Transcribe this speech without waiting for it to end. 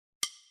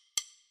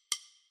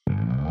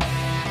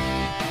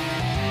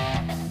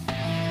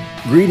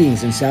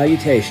Greetings and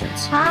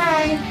salutations.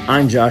 Hi.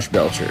 I'm Josh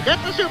Belcher. Get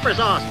the super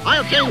sauce.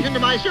 I'll change into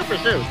my super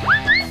suit.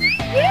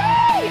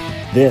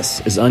 Yay!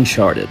 This is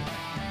Uncharted.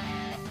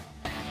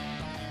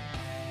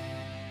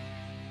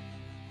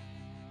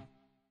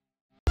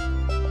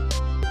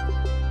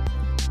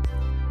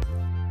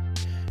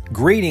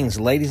 Greetings,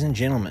 ladies and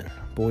gentlemen,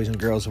 boys and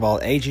girls of all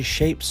ages,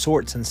 shapes,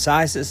 sorts, and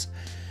sizes.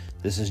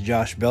 This is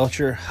Josh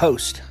Belcher,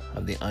 host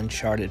of the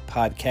Uncharted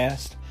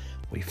podcast.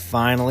 We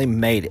finally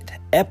made it.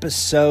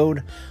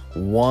 Episode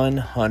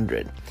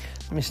 100.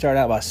 Let me start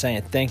out by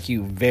saying thank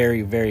you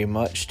very, very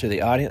much to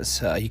the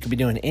audience. You could be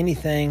doing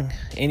anything,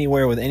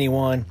 anywhere with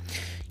anyone.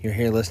 You're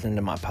here listening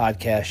to my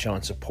podcast,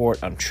 showing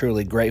support. I'm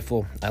truly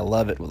grateful. I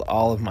love it with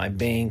all of my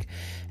being.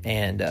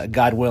 And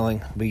God willing,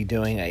 we'll be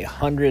doing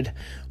 100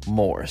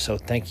 more. So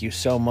thank you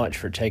so much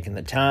for taking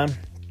the time.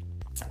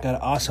 Got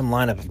an awesome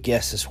lineup of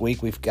guests this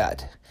week. We've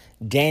got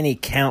Danny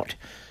Count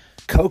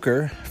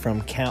Coker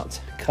from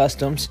Count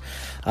Customs.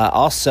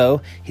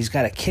 Also, he's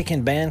got a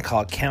kicking band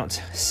called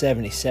Count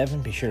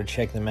 77. Be sure to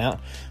check them out.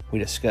 We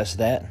discussed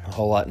that, a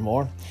whole lot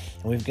more.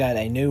 And we've got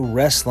a new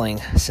wrestling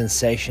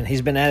sensation.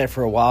 He's been at it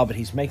for a while, but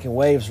he's making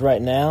waves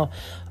right now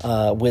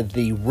with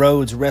the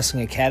Rhodes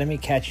Wrestling Academy,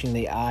 catching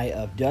the eye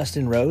of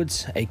Dustin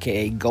Rhodes,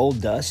 a.k.a.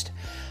 Gold Dust.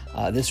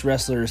 This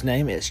wrestler's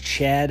name is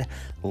Chad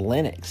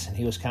Lennox, and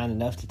he was kind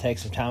enough to take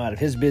some time out of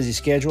his busy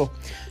schedule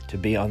to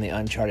be on the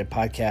Uncharted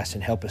podcast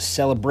and help us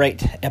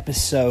celebrate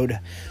episode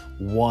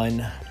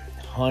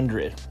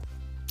 100.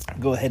 I'll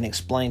go ahead and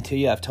explain to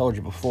you. I've told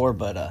you before,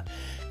 but go ahead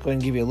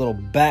and give you a little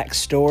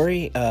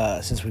backstory.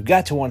 Since we've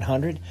got to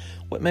 100,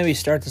 what made me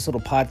start this little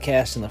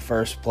podcast in the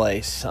first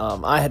place?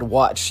 I had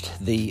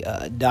watched the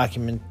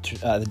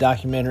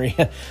documentary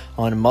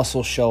on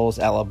Muscle Shoals,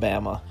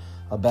 Alabama,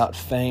 about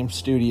Fame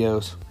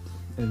Studios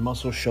and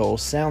Muscle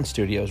Shoals Sound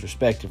Studios,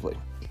 respectively.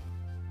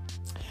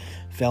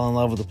 Fell in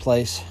love with the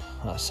place.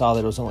 Saw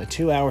that it was only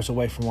 2 hours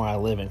away from where I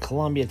live in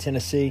Columbia,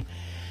 Tennessee.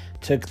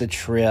 Took the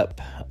trip.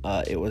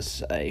 It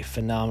was a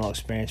phenomenal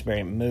experience,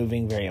 very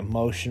moving, very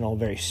emotional,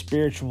 very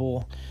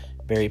spiritual,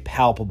 very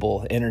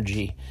palpable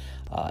energy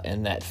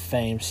in that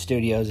Fame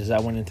Studios as I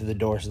went into the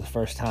doors for the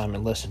first time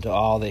and listened to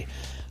all the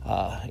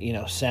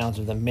sounds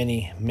of the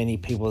many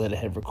people that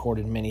had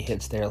recorded many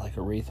hits there, like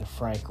Aretha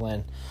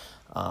Franklin.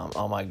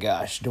 Oh my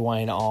gosh,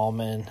 Dwayne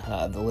Allman.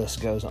 The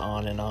list goes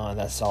on and on.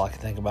 That's all I can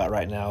think about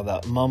right now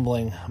without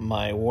mumbling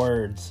my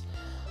words.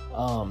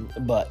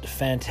 But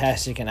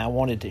fantastic, and I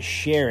wanted to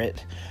share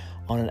it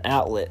on an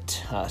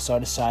outlet. So I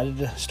decided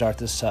to start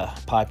this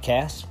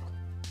podcast.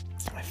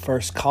 I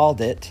first called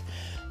it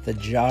the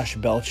Josh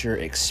Belcher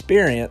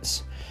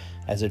Experience,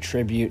 as a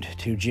tribute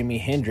to Jimi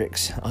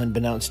Hendrix,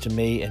 unbeknownst to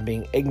me and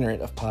being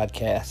ignorant of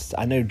podcasts.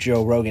 I knew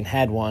Joe Rogan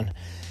had one,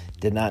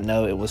 did not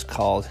know it was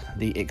called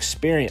The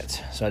Experience.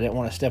 So I didn't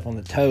want to step on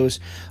the toes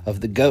of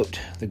the GOAT,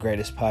 the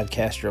greatest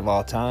podcaster of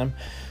all time.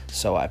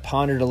 So I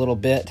pondered a little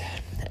bit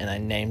and I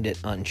named it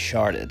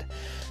Uncharted.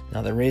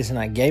 Now the reason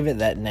I gave it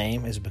that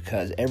name is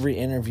because every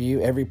interview,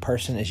 every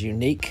person is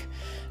unique,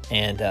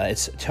 and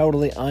it's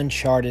totally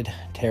uncharted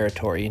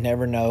territory. You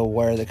never know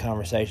where the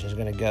conversation is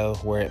going to go,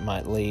 where it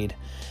might lead.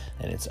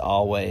 And it's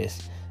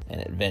always an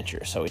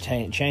adventure. So we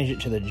changed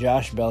it to the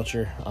Josh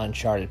Belcher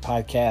Uncharted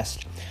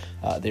podcast.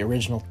 The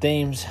original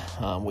themes,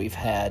 we've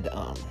had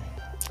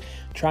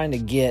trying to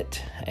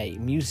get a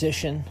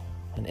musician,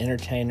 an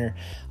entertainer,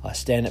 a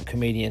stand-up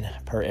comedian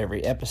per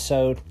every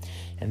episode.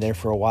 And there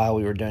for a while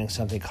we were doing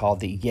something called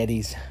the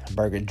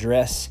Gettysburg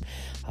Address,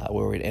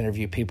 where we'd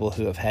interview people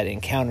who have had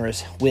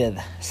encounters with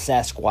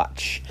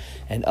Sasquatch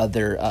and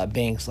other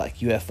beings like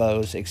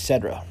UFOs,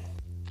 etc.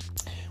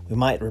 We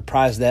might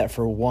reprise that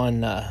for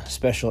one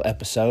special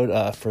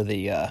episode for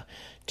the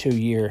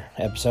 2-year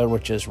episode,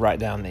 which is right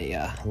down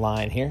the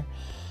line here.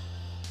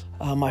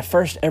 My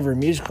first ever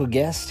musical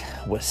guest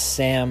was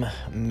Sam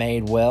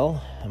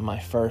Madewell. My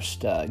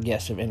first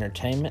guest of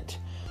entertainment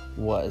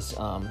was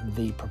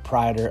the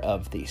proprietor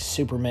of the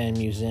Superman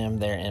Museum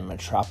there in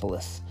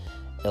Metropolis,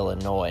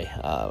 Illinois.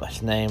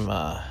 His name...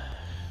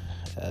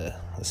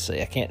 let's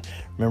see, I can't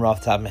remember off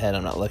the top of my head.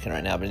 I'm not looking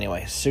right now. But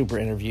anyway, super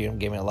interview.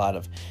 Gave me a lot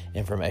of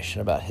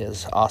information about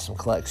his awesome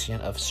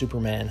collection of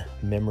Superman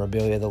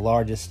memorabilia, the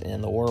largest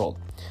in the world.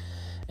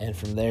 And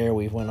from there,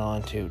 we went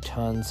on to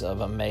tons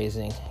of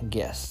amazing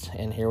guests.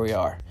 And here we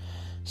are.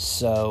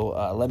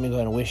 So let me go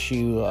ahead and wish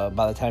you,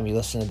 by the time you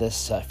listen to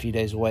this, a few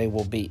days away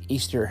will be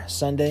Easter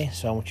Sunday.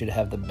 So I want you to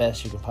have the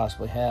best you can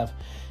possibly have.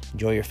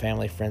 Enjoy your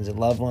family, friends, and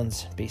loved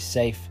ones. Be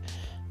safe.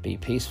 Be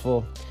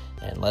peaceful.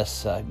 And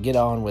let's get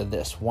on with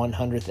this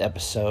 100th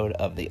episode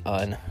of the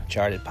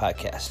Uncharted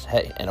podcast.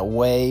 Hey, and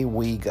away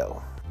we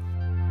go.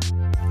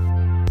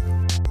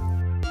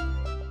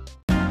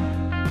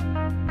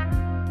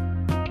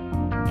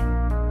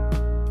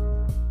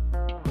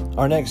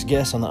 Our next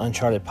guest on the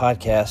Uncharted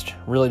podcast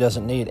really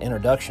doesn't need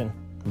introduction,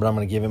 but I'm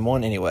going to give him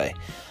one anyway.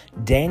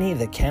 Danny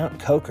the Count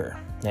Coker.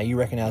 Now, you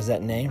recognize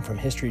that name from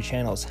History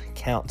Channel's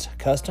Count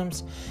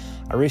Customs.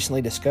 I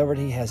recently discovered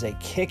he has a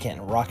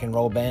kickin' rock and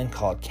roll band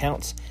called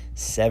Count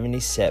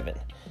 77.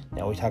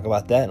 Now, we talk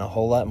about that and a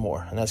whole lot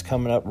more, and that's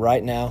coming up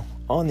right now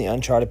on the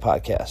Uncharted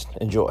Podcast.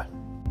 Enjoy.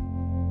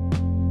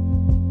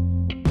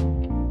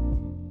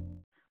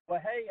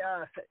 Well, hey,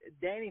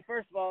 Danny,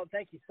 first of all,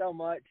 thank you so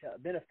much.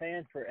 Been a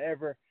fan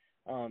forever.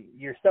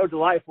 You're so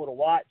delightful to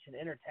watch and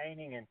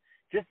entertaining, and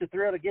just a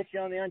thrill to get you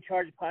on the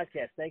Uncharted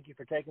Podcast. Thank you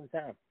for taking the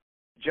time.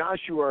 Josh,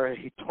 you are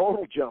a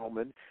total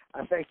gentleman.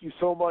 I thank you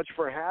so much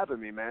for having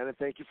me, man, and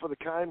thank you for the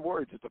kind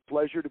words. It's a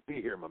pleasure to be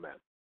here, my man.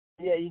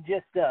 Yeah, you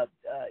just,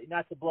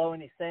 not to blow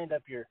any sand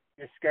up your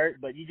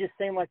skirt, but you just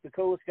seem like the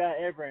coolest guy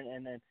ever,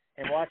 and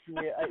watching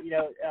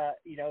you,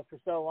 for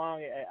so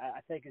long,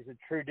 I think is a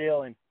true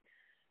deal. And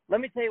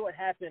let me tell you what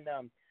happened.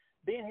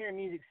 Being here in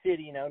Music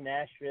City,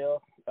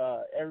 Nashville,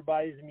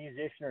 everybody's a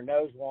musician or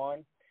knows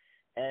one,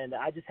 and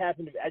I just had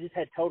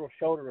total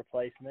shoulder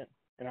replacement,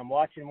 and I'm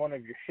watching one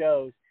of your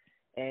shows,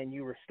 and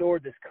you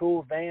restored this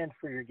cool van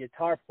for your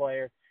guitar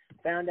player.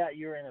 Found out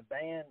you were in a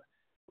band,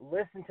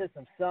 listened to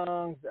some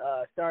songs,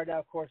 started out,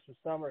 of course, with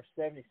Summer of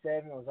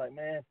 77. I was like,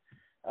 man,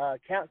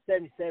 Count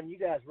 77, you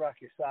guys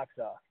rock your socks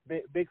off.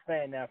 Big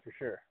fan now for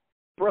sure.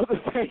 Brother,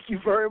 thank you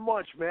very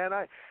much, man.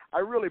 I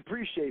really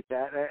appreciate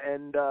that.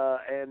 And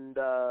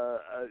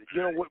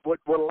what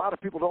a lot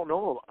of people don't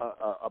know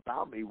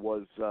about me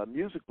was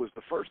music was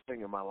the first thing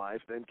in my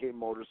life. Then came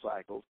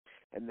motorcycles,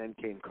 and then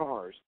came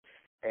cars.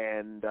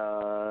 And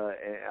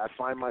I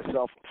find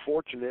myself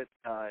fortunate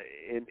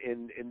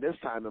in this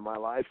time in my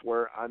life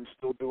where I'm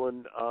still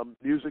doing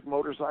music,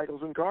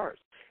 motorcycles, and cars.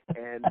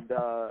 And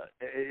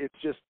it's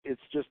just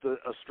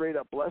a straight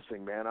up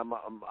blessing, man. I'm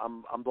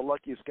the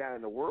luckiest guy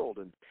in the world.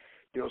 And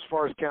as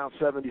far as Count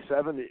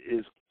 77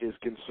 is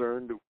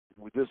concerned,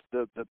 with this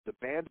the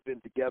band's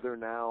been together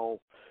now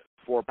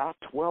for about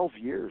 12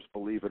 years,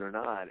 believe it or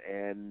not.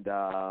 And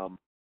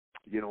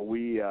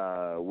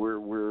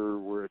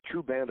we're a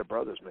true band of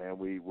brothers, man.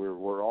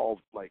 We're all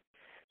like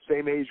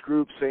same age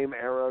group, same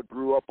era,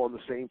 grew up on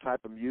the same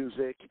type of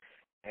music,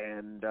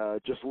 and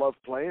just love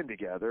playing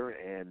together.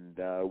 And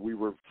we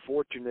were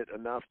fortunate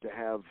enough to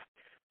have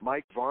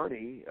Mike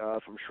Varney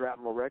from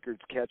Shrapnel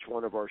Records catch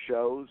one of our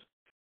shows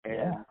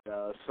and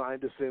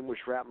signed us in with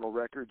Shrapnel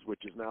Records,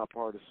 which is now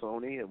part of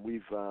Sony. And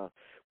we've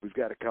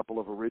got a couple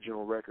of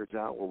original records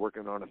out. We're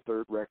working on a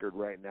third record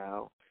right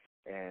now.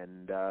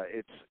 And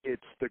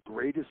it's the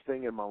greatest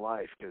thing in my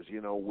life because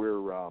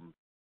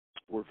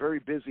we're very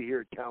busy here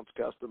at Counts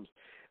Customs,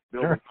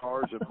 building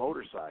cars and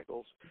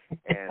motorcycles,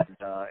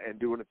 and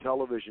doing a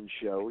television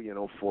show,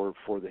 for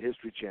the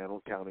History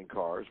Channel, Counting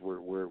Cars.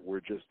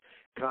 We're just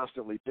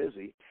constantly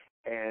busy,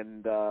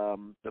 and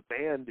the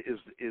band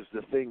is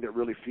the thing that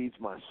really feeds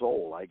my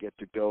soul. I get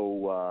to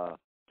go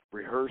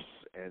rehearse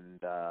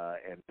and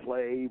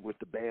play with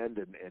the band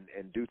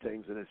and do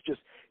things, and it's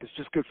just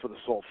good for the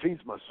soul.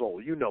 Feeds my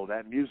soul. You know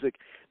that music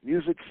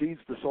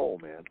feeds the soul,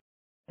 man.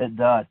 It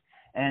does.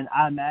 And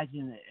I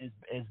imagine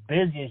as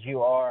busy as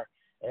you are,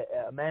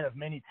 a man of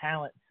many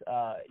talents,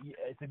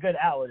 it's a good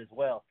outlet as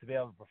well to be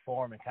able to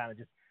perform and kind of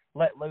just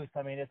let loose.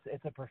 I mean,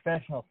 it's a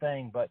professional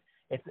thing, but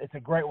it's a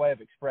great way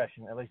of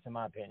expression, at least in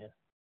my opinion.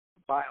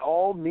 By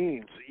all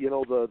means,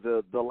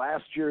 the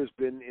last year has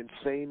been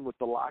insane with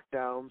the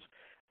lockdowns.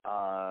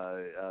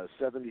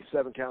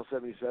 77 Count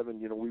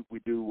 77. We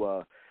do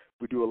a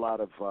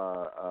lot of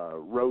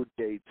road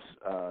dates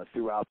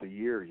throughout the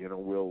year.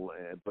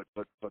 But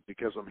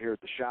because I'm here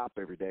at the shop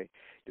every day,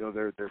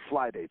 they're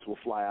fly dates. We'll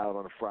fly out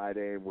on a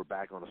Friday and we're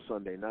back on a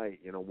Sunday night.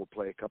 We'll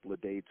play a couple of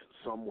dates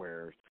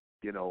somewhere,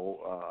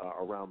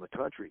 around the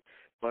country.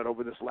 But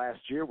over this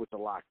last year with the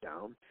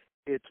lockdown,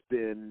 it's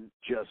been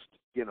just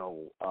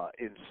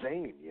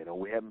insane.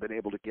 We haven't been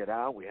able to get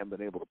out. We haven't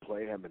been able to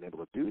play. Haven't been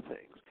able to do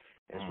things.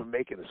 It's been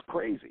making us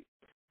crazy.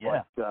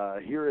 Yeah.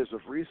 But here as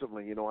of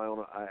recently, I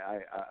own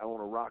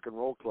a rock and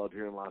roll club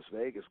here in Las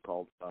Vegas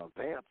called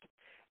Vamped,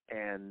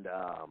 and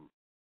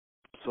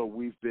so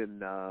we've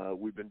been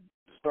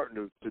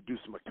starting to do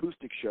some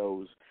acoustic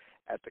shows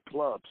at the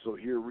club. So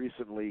here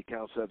recently,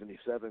 Count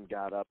 77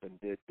 got up and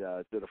did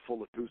a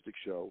full acoustic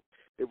show.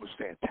 It was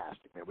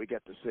fantastic, man. We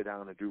got to sit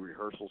down and do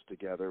rehearsals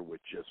together,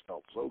 which just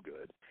felt so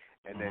good,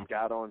 and then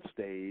got on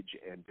stage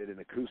and did an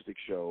acoustic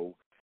show,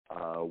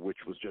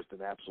 which was just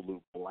an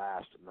absolute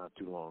blast not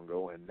too long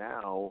ago. And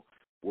now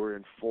we're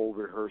in full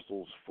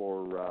rehearsals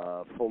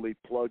for fully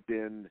plugged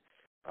in,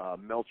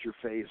 melt your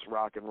face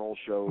rock and roll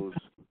shows.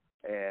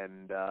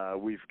 And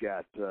we've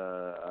got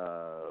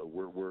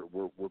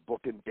we're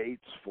booking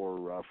dates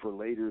for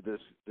later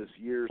this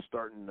year,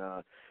 starting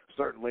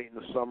late in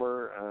the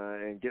summer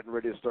and getting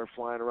ready to start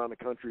flying around the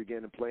country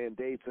again and playing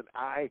dates. And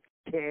I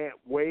can't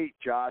wait,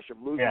 Josh.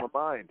 I'm losing my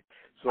mind.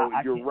 So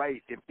you're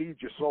right. It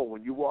feeds your soul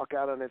when you walk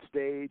out on that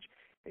stage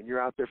and you're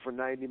out there for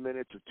 90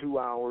 minutes or 2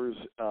 hours,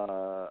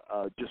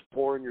 just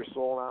pouring your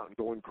soul out and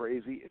going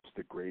crazy. It's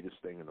the greatest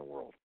thing in the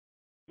world.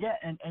 Yeah,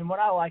 and what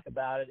I like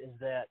about it is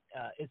that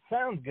it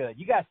sounds good.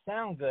 You guys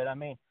sound good. I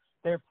mean,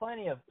 there are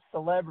plenty of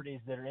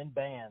celebrities that are in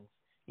bands,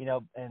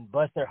 and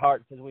bless their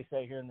hearts, as we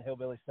say here in the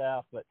Hillbilly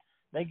South, but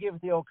they give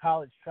it the old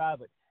college try.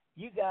 But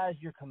you guys,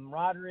 your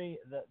camaraderie,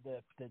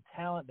 the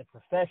talent, the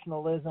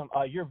professionalism,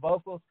 your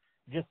vocals,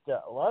 just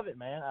love it,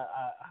 man.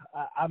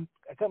 I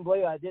couldn't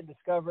believe I didn't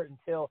discover it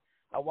until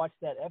I watched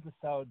that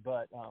episode,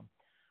 but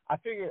I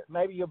figure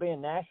maybe you'll be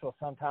in Nashville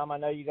sometime. I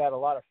know you got a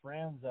lot of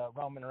friends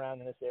roaming around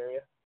in this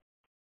area.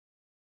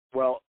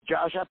 Well,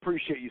 Josh, I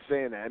appreciate you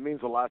saying that. It means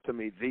a lot to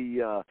me.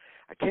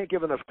 I can't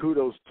give enough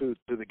kudos to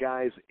the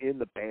guys in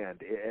the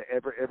band.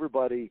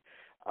 Everybody,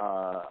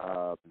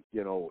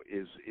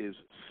 is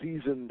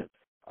seasoned,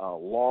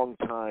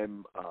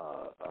 long-time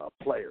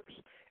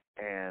players.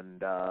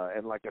 And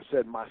like I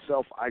said,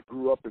 myself, I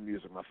grew up in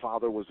music. My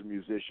father was a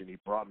musician. He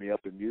brought me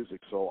up in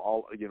music.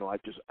 So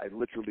I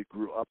literally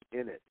grew up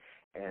in it,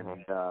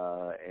 and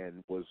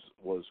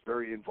was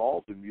very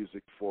involved in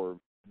music for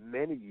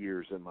many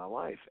years in my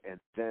life. And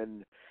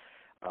then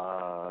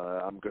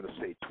I'm going to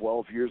say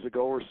 12 years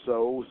ago or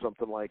so,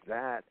 something like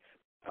that,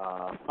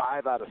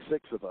 5 out of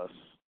 6 of us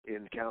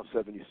in Count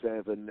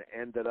 77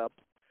 ended up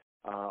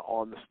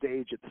on the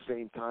stage at the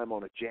same time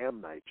on a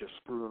jam night, just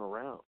screwing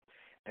around.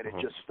 And it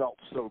just felt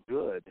so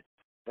good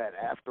that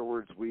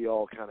afterwards we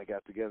all kind of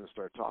got together and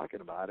started talking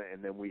about it.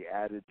 And then we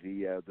added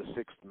the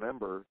 6th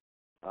member,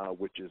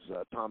 which is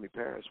Tommy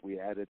Paris. We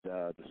added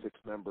the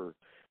 6th member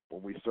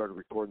when we started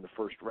recording the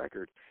first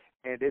record,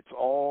 and it's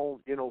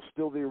all,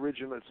 still the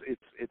original.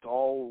 It's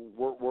all,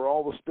 we're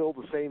all still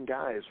the same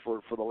guys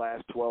for the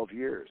last 12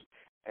 years.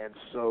 And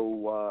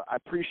so I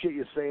appreciate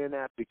you saying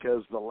that,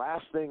 because the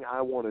last thing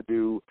I want to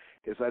do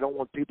is I don't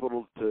want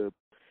people to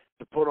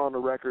put on the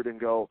record and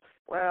go,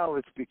 well,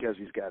 it's because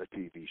he's got a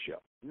TV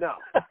show. No,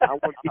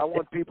 I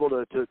want people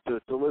to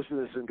listen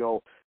to this and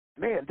go,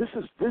 man, this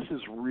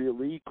is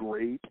really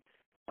great.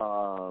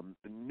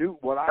 New,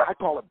 what I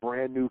call it,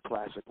 brand new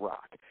classic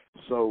rock.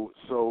 So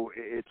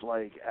it's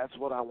like, that's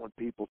what I want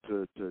people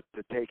to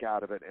take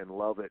out of it and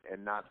love it,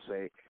 and not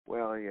say,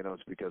 well,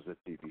 it's because of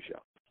the TV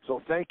show. So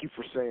thank you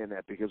for saying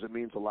that, because it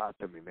means a lot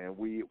to me, man.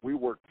 We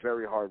work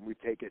very hard, and we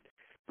take it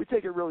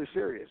really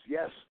serious.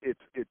 Yes, it's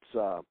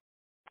a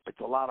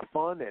lot of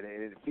fun, and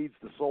it feeds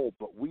the soul,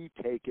 but we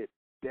take it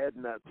dead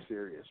nut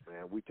serious,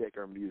 man. We take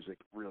our music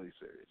really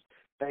serious.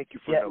 Thank you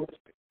for noticing.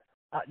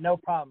 No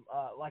problem.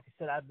 Like I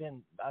said, I've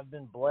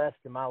been blessed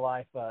in my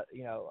life.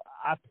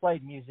 I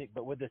played music,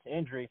 but with this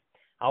injury,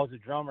 I was a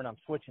drummer and I'm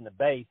switching to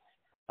bass.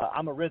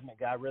 I'm a rhythmic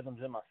guy.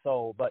 Rhythm's in my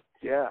soul. But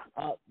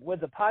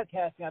with the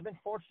podcasting, I've been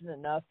fortunate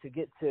enough to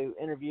get to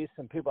interview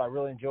some people I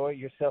really enjoy,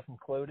 yourself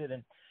included.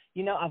 And,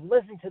 I've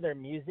listened to their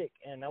music,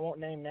 and I won't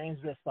name names,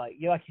 but it's like,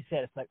 like you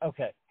said, it's like,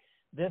 okay,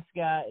 this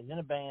guy is in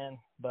a band,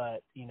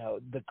 but,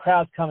 the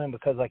crowd's coming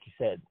because, like you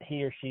said,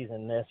 he or she's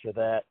in this or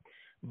that.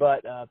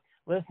 But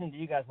listening to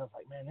you guys, I was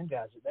like, man, them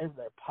guys,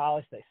 they're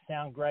polished. They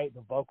sound great.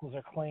 The vocals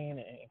are clean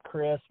and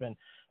crisp, and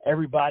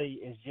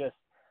everybody is just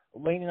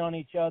leaning on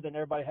each other, and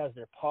everybody has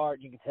their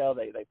part. You can tell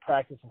they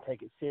practice and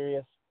take it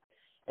serious.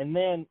 And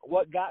then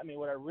what I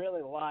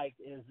really liked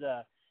is,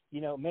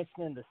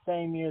 mentioning the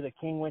same year the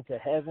King went to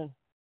heaven,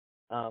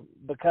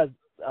 because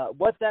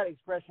what that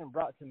expression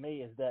brought to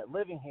me is that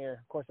living here,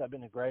 of course, I've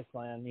been to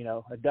Graceland,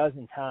 a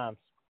dozen times,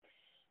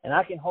 and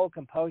I can hold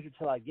composure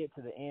till I get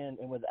to the end,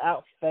 and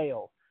without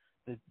fail,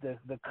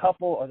 the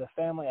couple or the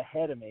family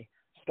ahead of me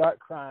start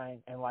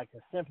crying, and like a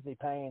sympathy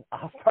pain,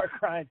 I'll start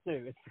crying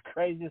too. It's the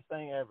craziest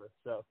thing ever.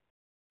 So,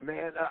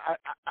 man,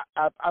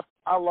 I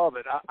love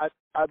it.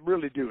 I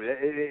really do.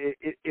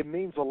 It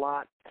means a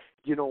lot.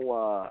 We've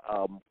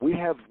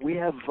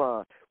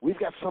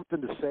got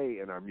something to say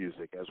in our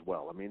music as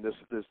well. I mean,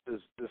 there's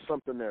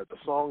something there. The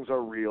songs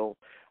are real.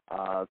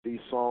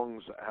 These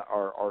songs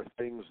are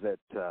things that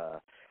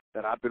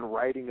I've been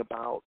writing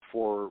about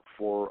for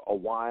a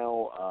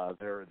while.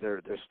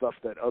 They're stuff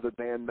that other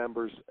band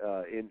members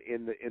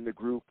in the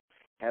group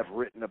have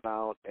written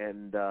about,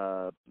 and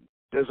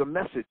there's a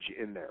message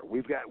in there.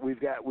 We've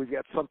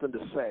got something to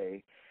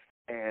say,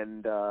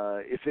 and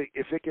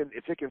if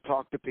it can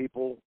talk to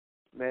people,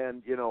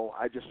 man,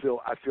 I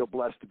feel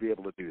blessed to be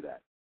able to do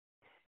that.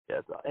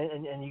 Yeah,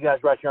 and you guys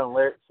write your own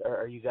lyrics, or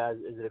are you guys?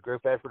 Is it a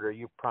group effort, or are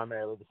you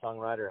primarily the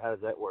songwriter? How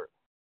does that work?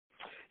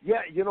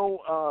 Yeah,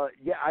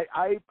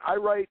 I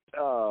write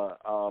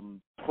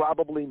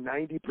probably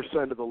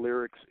 90% of the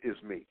lyrics is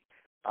me.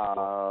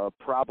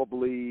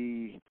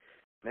 Probably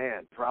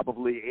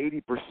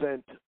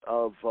 80%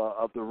 of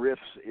the riffs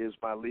is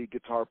my lead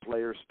guitar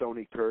player,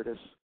 Stoney Curtis.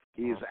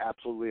 He is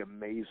absolutely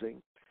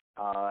amazing.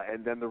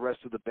 And then the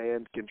rest of the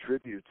band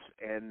contributes,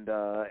 and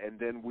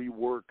then we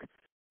work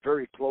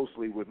very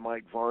closely with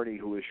Mike Varney,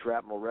 who is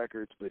Shrapnel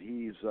Records, but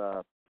he's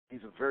a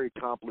very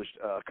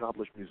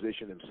accomplished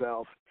musician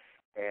himself.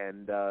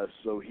 And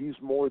so he's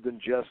more than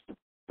just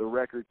the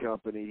record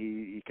company.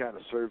 He kind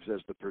of serves as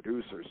the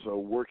producer. So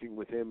working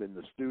with him in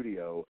the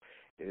studio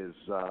is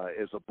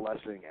a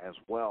blessing as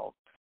well.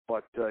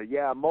 But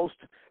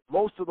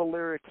most of the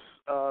lyrics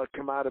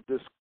come out of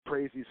this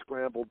crazy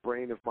scrambled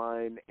brain of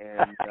mine,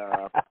 and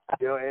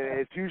and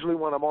it's usually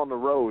when I'm on the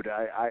road.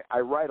 I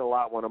write a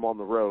lot when I'm on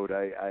the road.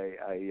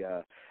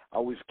 I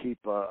always keep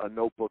a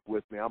notebook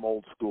with me. I'm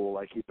old school.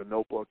 I keep a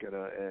notebook and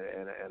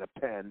a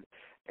pen,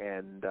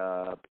 and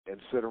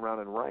sit around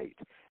and write.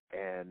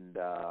 And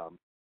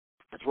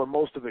that's where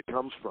most of it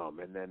comes from,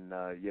 and then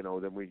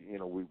then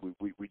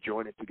we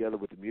join it together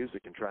with the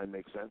music and try and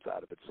make sense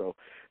out of it. So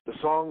the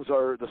songs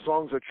are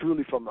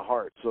truly from the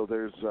heart. So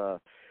there's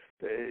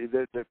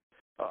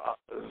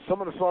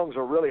some of the songs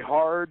are really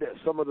hard.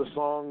 Some of the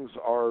songs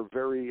are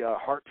very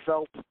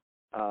heartfelt,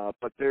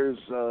 but there's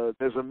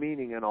a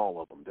meaning in all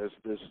of them.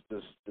 There's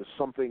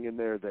something in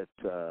there that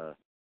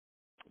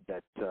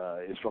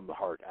is from the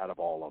heart out of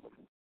all of them.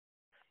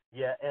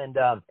 Yeah, and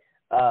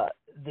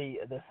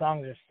the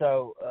songs are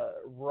so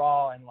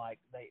raw and like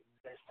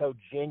they're so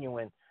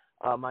genuine.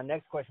 My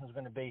next question is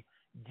going to be: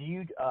 do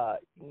you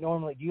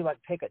normally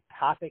like pick a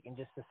topic and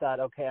just decide,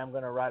 okay, I'm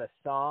going to write a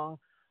song,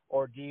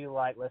 or do you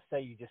like, let's say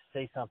you just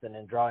see something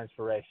and draw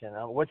inspiration?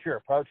 What's your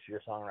approach to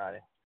your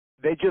songwriting?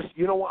 They just,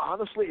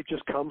 honestly, it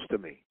just comes to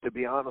me. To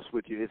be honest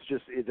with you, it's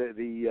just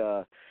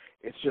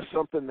it's just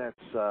something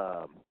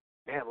that's.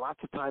 Man, lots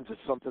of times it's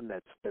something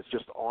that's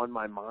just on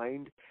my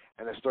mind,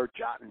 and I start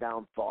jotting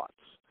down thoughts,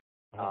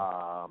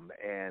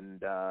 and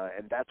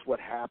that's what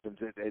happens.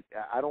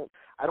 I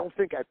don't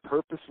think I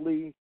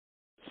purposely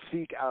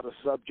seek out a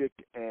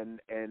subject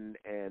and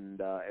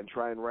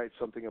try and write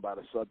something about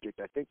a subject.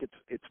 I think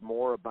it's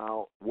more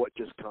about what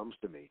just comes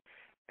to me,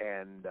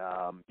 and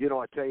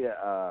I tell you,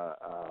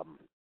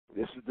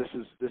 this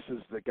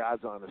is the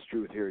God's honest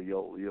truth here.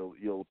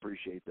 You'll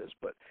appreciate this,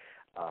 but.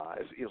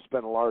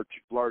 Spent a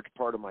large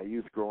part of my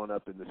youth growing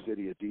up in the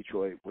city of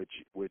Detroit, which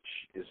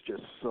is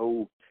just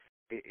so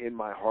in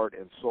my heart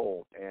and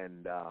soul.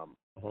 And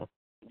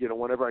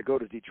whenever I go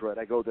to Detroit,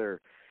 I go there,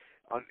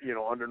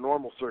 under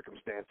normal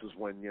circumstances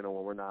when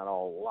we're not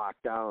all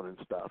locked down and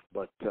stuff.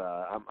 But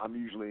I'm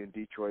usually in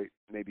Detroit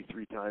maybe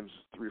 3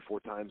 or 4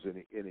 times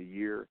in a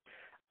year.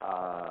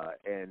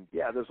 And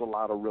yeah, there's a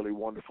lot of really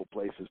wonderful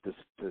places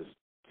to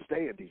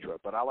stay in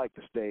Detroit, but I like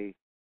to stay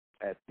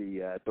at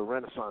the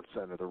Renaissance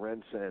Center, the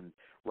RenCen,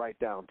 right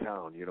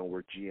downtown.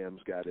 Where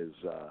GM's got his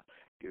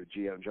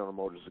GM General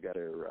Motors has got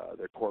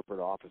their corporate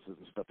offices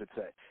and stuff.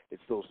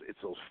 It's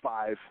those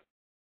 5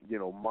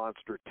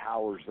 monster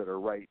towers that are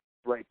right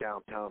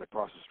downtown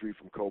across the street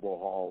from Cobo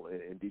Hall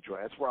in Detroit.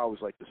 That's where I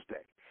always like to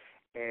stay.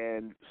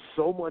 And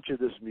so much of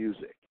this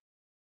music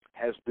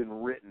has been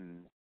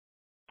written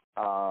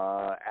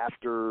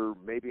after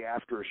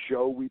a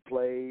show we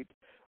played,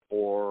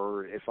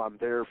 or if I'm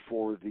there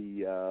for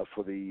the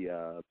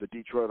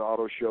Detroit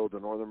Auto Show, the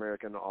North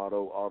American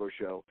Auto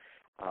Show,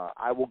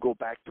 I will go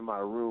back to my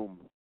room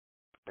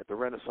at the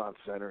Renaissance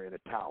Center in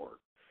a tower,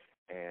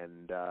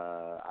 and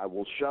I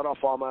will shut off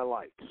all my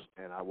lights,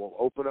 and I will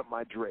open up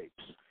my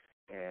drapes,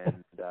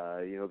 and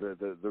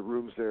the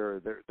rooms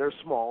there, they're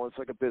small. It's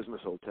like a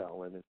business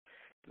hotel, and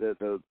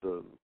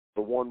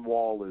the one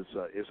wall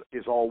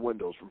is all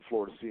windows from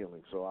floor to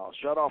ceiling. So I'll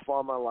shut off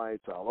all my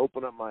lights. I'll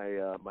open up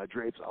my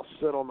drapes. I'll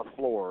sit on the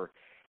floor,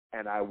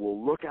 and I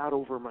will look out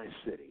over my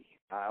city.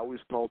 I always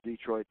call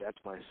Detroit, that's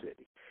my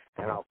city.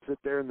 And I'll sit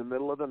there in the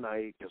middle of the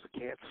night because I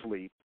can't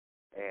sleep,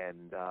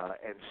 and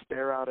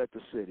stare out at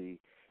the city,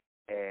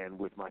 and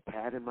with my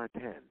pad and my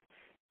pen.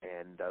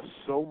 And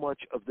so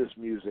much of this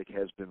music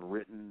has been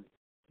written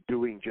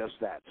doing just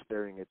that,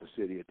 staring at the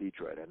city of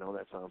Detroit. I know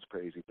that sounds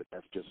crazy, but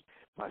that's just,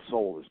 my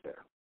soul is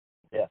there.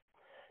 Yeah.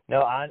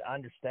 No, I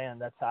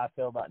understand. That's how I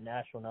feel about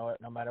Nashville,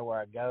 no matter where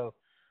I go.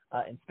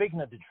 And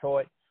speaking of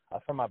Detroit,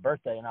 for my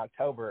birthday in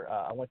October,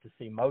 I went to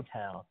see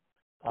Motown.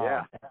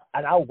 Yeah.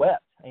 And I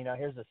wept.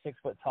 Here's a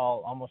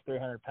 6-foot-tall, almost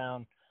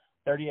 300-pound,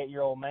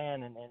 38-year-old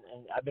man, and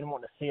I've been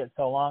wanting to see it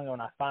so long, and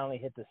when I finally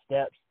hit the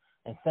steps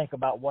and think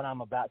about what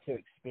I'm about to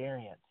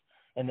experience,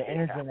 and the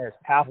energy in there is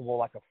palpable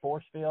like a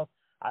force field,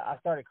 I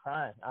started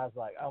crying. I was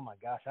like, oh, my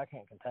gosh, I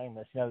can't contain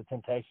this. The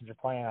Temptations are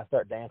playing. I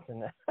start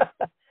dancing.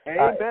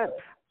 Amen.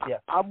 Yeah.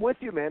 I'm with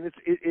you, man.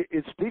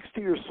 It speaks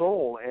to your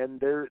soul, and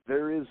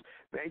there is,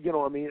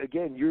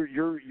 again,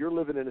 you're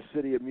living in a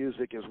city of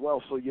music as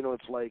well. So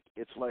it's like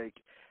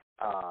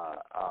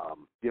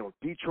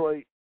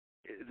Detroit.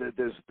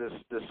 There's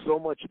so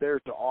much there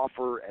to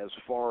offer as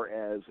far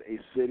as a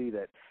city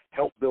that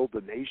helped build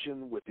the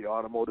nation with the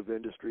automotive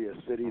industry, a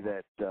city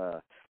that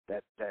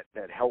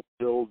helped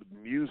build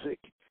music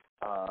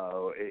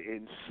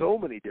in so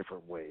many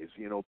different ways.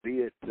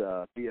 Be it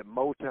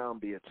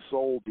Motown, be it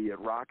soul, be it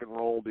rock and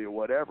roll, be it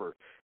whatever.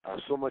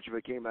 So much of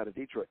it came out of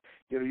Detroit.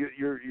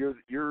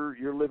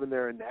 You're living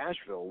there in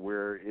Nashville,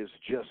 where it's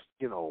just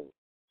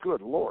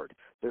good Lord,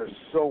 there's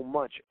so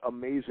much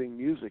amazing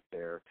music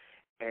there.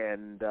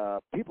 And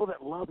people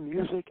that love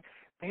music,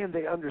 man,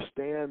 they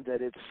understand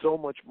that it's so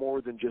much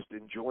more than just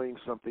enjoying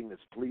something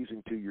that's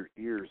pleasing to your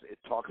ears. It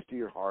talks to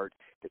your heart.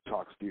 It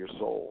talks to your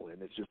soul,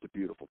 and it's just a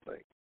beautiful thing.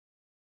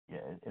 Yeah,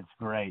 it's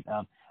great.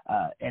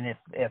 And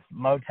if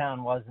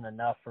Motown wasn't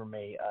enough for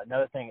me,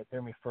 another thing that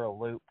threw me for a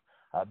loop,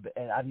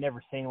 and I've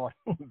never seen one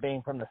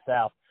being from the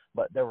South,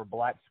 but there were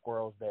black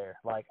squirrels there.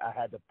 Like, I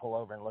had to pull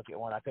over and look at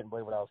one. I couldn't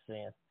believe what I was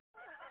seeing.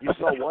 You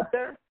saw what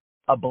there?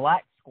 A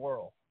black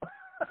squirrel.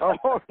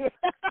 Oh, yeah.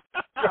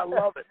 I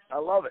love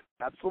it.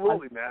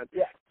 Absolutely, man.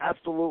 Yeah,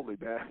 absolutely,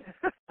 man.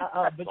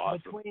 But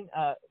awesome. Between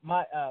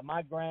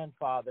my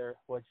grandfather,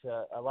 which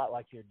a lot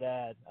like your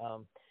dad,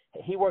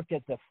 he worked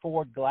at the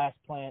Ford glass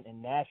plant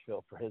in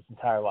Nashville for his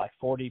entire life,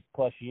 40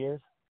 plus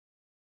years.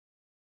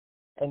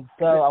 And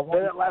so I Say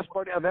want that last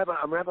part. I'm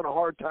having a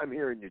hard time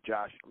hearing you,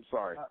 Josh. I'm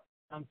sorry.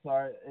 I'm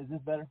sorry. Is this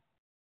better?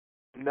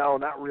 No,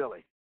 not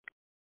really.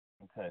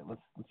 Okay,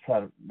 let's try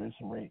to do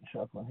some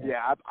reshuffling here.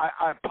 Yeah,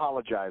 I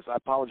apologize. I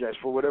apologize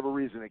for whatever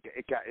reason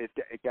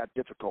it got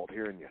difficult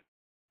hearing you.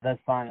 That's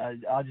fine.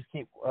 I'll just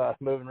keep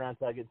moving around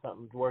until I get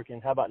something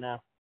working. How about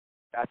now?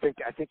 I think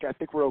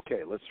we're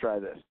okay. Let's try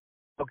this.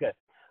 Okay.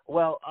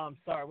 Well,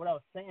 sorry. What I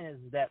was saying is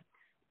that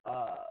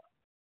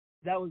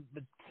that was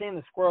seeing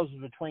the squirrels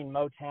was between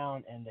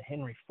Motown and the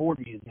Henry Ford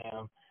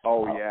Museum.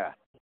 Oh yeah.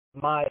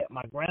 My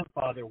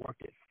grandfather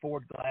worked at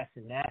Ford Glass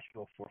in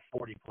Nashville for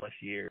 40 plus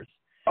years.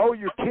 Oh,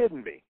 you're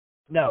kidding me.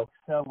 No,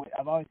 so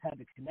I've always had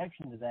the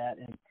connection to that,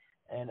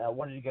 and I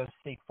wanted to go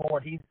see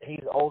Ford. He's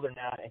older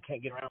now and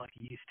can't get around like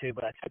he used to,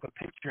 but I took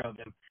a picture of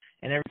him,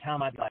 and every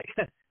time I'd like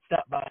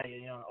stop by,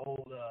 an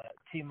old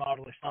T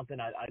model or something,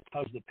 I'd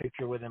pose the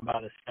picture with him by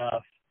the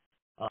stuff.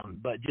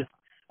 But just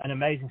an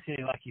amazing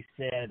city, like you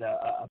said,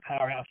 a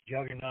powerhouse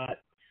juggernaut.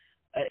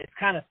 It's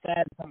kind of sad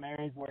in some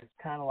areas where it's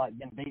kind of like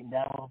been beaten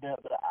down a little bit,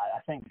 but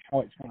I think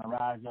Detroit's going to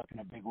rise up in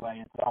a big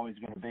way. It's always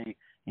going to be,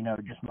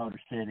 just Motor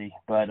City.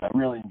 But I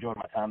really enjoyed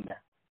my time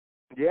there.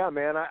 Yeah,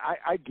 man,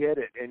 I get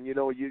it. And you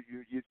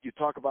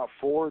talk about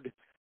Ford.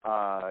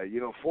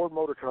 Ford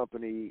Motor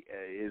Company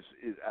is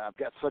I've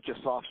got such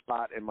a soft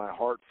spot in my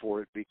heart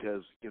for it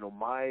because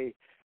my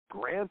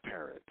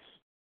grandparents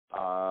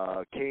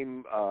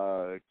came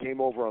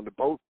over on the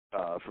boat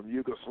from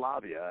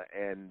Yugoslavia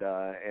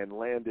and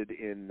landed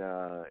in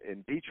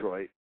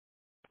Detroit,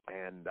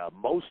 and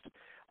most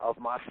of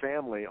my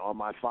family on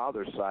my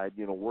father's side,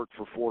 worked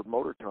for Ford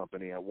Motor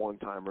Company at one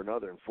time or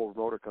another, and Ford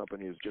Motor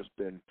Company has just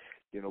been,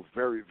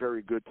 very,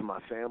 very good to my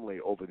family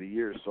over the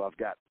years. So I've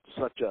got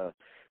such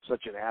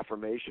an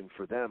affirmation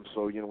for them.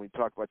 So when you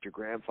talk about your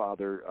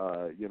grandfather,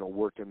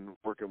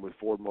 working with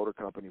Ford Motor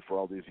Company for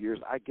all these years,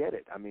 I get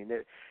it. I mean,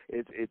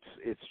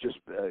 it's just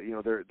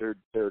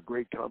they're a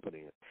great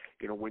company.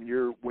 When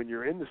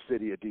you're in the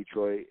city of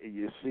Detroit,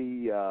 you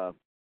see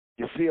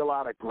a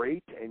lot of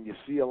great and you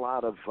see a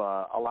lot of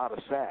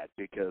sad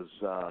because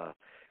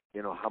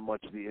how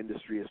much the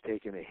industry has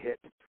taken a hit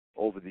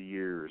over the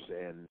years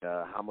and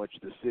how much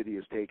the city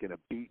has taken a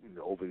beating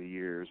over the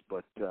years.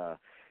 But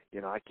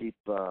I keep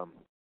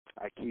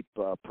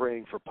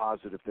praying for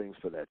positive things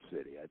for that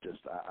city.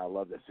 I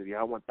love that city.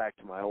 I went back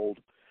to my old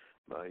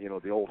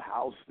the old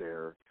house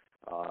there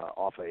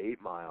off of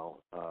 8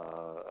 Mile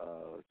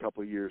a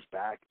couple of years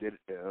back. As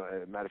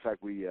a matter of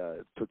fact, we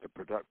took the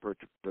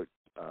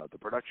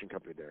production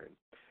company there and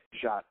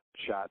shot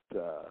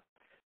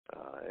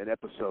an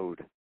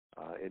episode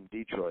in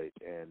Detroit,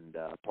 and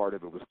part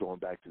of it was going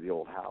back to the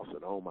old house.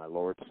 And oh my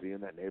Lord, seeing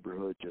that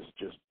neighborhood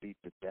just beat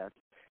to death,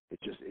 it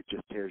just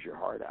tears your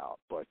heart out.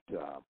 But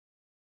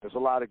there's a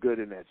lot of good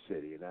in that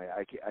city, and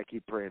I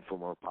keep praying for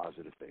more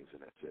positive things in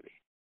that city.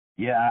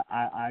 Yeah,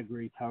 I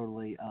agree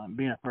totally.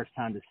 Being a first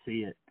time to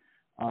see it,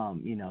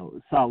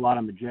 saw a lot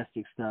of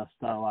majestic stuff,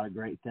 saw a lot of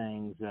great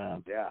things.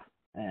 Yeah.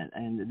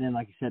 And then,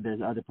 like you said,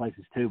 there's other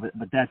places too,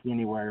 but that's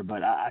anywhere.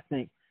 But I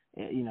think,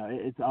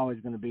 it's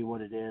always going to be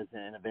what it is,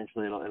 and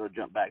eventually it'll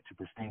jump back to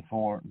pristine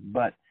form.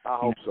 But I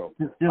hope so.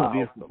 It's still a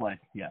beautiful place.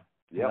 Yeah.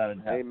 Yep.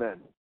 Amen.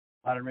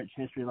 A lot of rich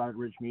history, a lot of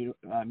rich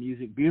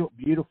music,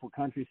 beautiful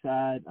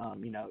countryside.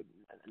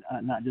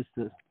 Not just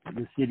the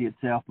city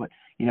itself, but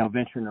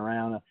venturing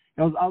around.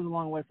 I was a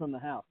long way from the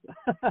house,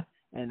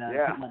 and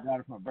I took my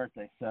daughter for my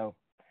birthday. So,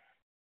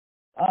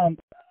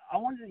 I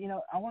wanted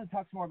to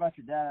talk some more about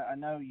your dad. I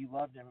know you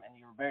loved him and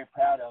you were very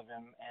proud of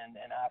him,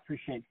 and I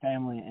appreciate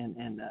family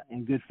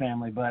and good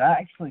family. But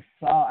I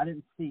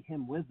didn't see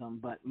him with them,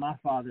 but my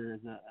father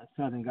is a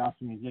Southern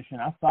gospel musician.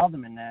 I saw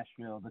them in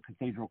Nashville, the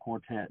Cathedral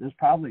Quartet. It was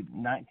probably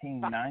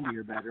 1990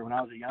 or better when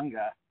I was a young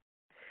guy.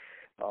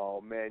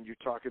 Oh man, you're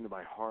talking to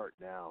my heart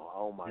now.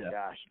 Oh my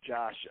gosh,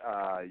 Josh.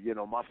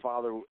 My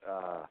father,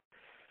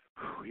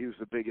 he was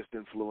the biggest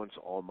influence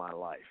on my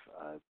life.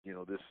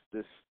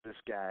 This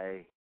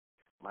guy.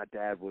 My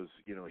dad was,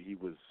 he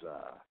was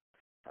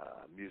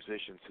a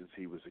musician since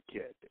he was a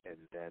kid, and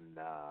then,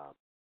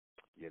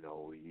 he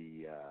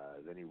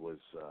was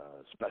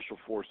Special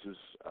Forces,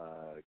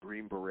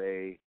 Green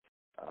Beret,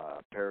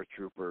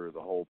 paratrooper, the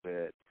whole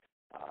bit.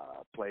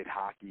 Played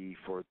hockey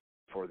for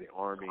the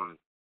Army.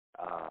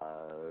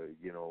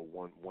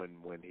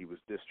 When he was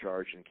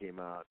discharged and came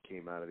out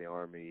of the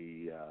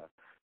Army,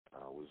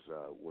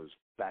 was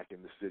back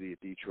in the city of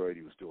Detroit.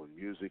 He was doing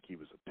music. He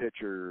was a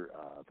pitcher.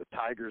 The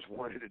Tigers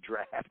wanted to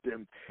draft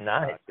him.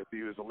 Nice.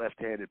 He was a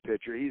left-handed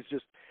pitcher. He's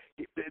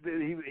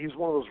he's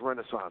one of those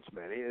Renaissance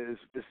men.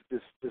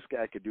 This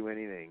guy could do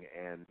anything,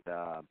 and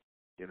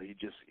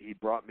he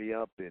brought me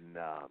up in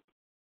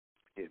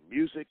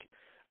music,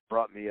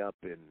 brought me up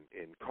in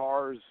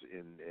cars,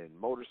 in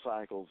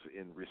motorcycles,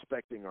 in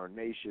respecting our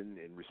nation,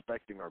 in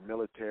respecting our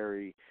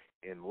military,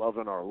 in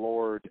loving our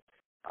Lord.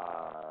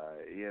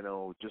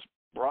 Just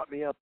brought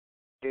me up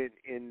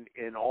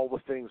in all the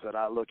things that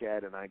I look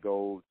at and I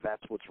go,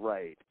 that's what's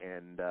right.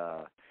 And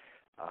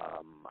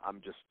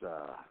I'm just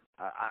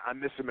I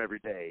miss him every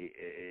day.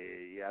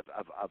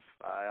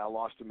 I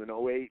lost him in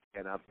 '08,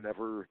 and I've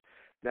never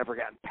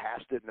gotten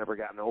past it, never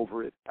gotten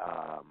over it.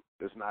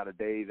 There's not a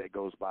day that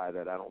goes by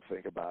that I don't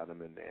think about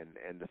him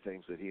and the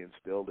things that he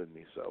instilled in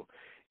me. So,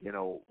 you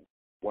know,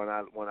 when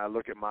I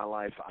look at my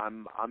life,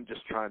 I'm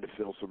just trying to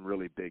fill some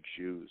really big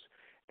shoes.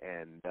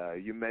 And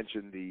you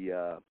mentioned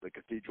the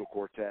Cathedral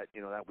Quartet.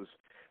 You know, that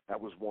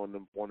was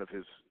one of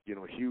his, you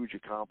know, huge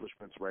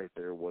accomplishments right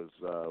there was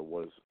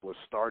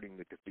starting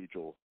the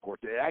Cathedral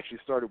Quartet. It actually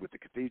started with the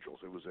Cathedrals.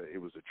 It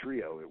was a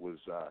trio. It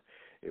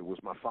was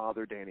my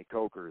father, Danny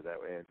Coker,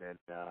 and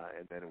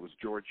then it was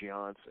George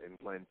Yance and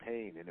Glenn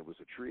Payne, and it was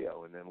a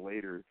trio. And then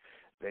later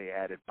they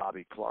added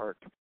Bobby Clark,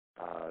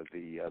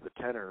 the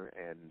tenor,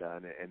 and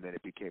then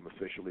it became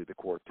officially the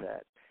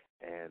quartet.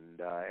 And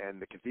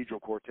the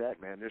Cathedral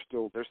Quartet, man, they're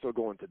still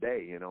going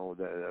today. You know,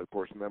 of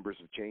course, members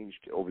have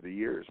changed over the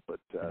years, but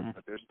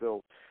they're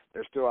still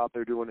out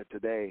there doing it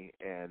today.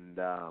 And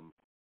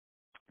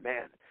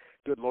man,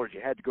 good Lord, you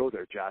had to go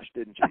there, Josh,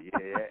 didn't you?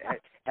 You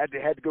had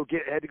to go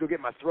get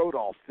my throat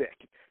all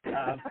thick.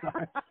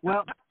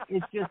 Well,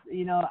 it's just,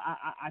 you know,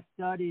 I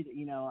studied,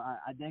 you know,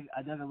 I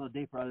dug a little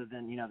deeper other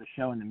than, you know, the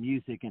show and the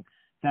music, and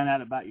found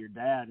out about your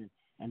dad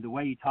and the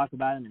way you talk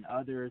about him and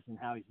others and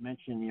how he's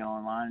mentioned, you know,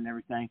 online and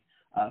everything.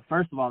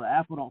 First of all, the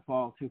apple don't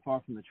fall too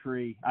far from the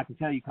tree. I can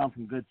tell you come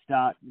from good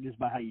stock just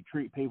by how you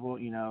treat people,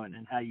 you know,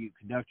 and how you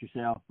conduct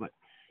yourself. But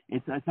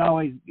it's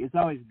always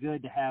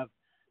good to have,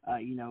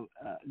 you know,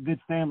 a good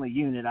family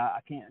unit.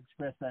 I can't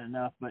express that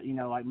enough. But, you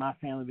know, like my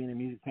family being a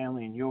music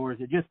family and yours,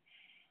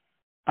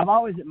 I've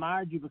always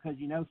admired you because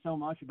you know so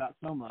much about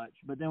so much.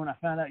 But then when I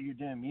found out you're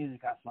doing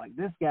music, I was like,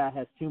 this guy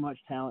has too much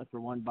talent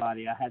for one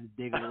body. I had to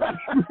dig a little.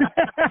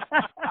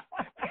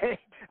 Hey,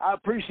 I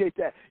appreciate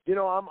that. You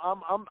know,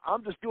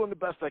 I'm just doing the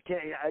best I can.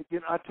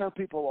 I tell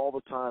people all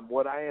the time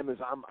what I am is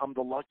I'm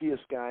the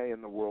luckiest guy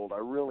in the world. I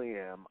really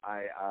am.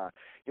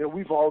 You know,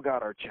 we've all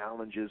got our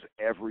challenges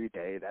every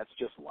day. That's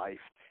just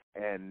life.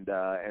 And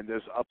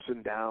there's ups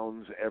and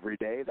downs every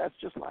day. That's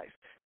just life.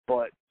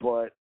 But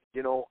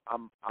you know,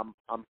 I'm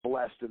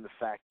blessed in the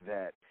fact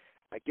that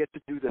I get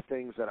to do the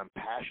things that I'm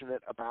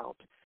passionate about,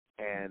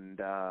 and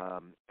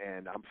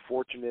I'm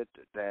fortunate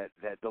that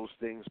those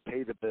things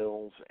pay the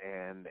bills,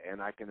 and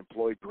I can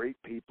employ great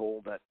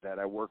people that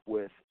I work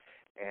with,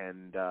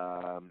 and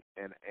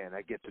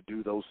I get to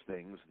do those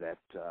things that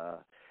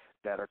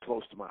are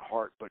close to my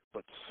heart.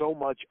 But so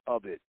much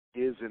of it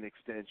is an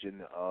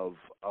extension of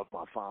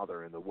my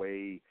father and the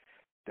way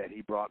that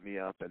he brought me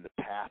up and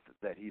the path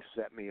that he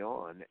set me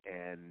on,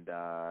 and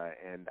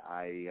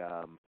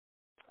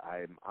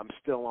I'm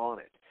still on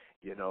it.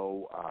 You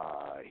know,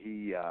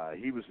 he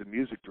was the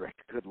music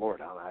director. Good Lord,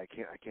 I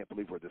can't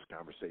believe where this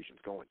conversation's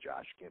going,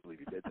 Josh. I can't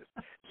believe you did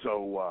this. So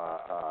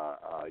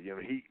you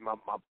know,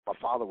 my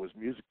father was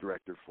music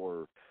director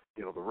for,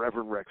 you know, the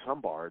Reverend Rex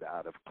Humbard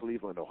out of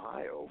Cleveland,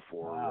 Ohio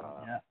for.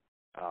 Wow, yeah.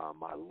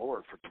 My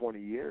Lord, for 20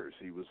 years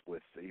he was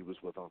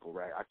with Uncle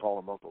Rex. I call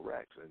him Uncle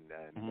Rex,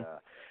 and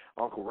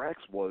Uncle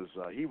Rex was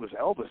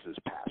Elvis's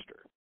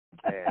pastor,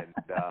 and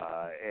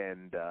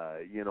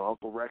you know,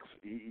 Uncle Rex,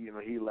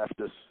 he left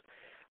us.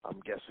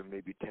 I'm guessing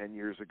maybe 10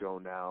 years ago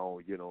now.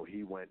 You know,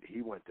 he went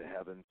to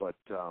heaven, but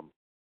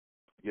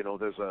you know,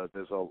 there's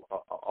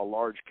a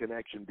large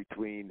connection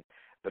between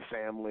the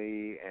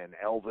family and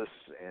Elvis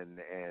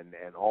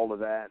and all of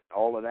that.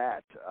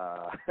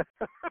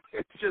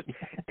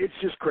 It's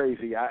just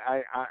crazy.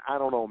 I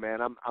don't know, man.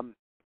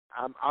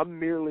 I'm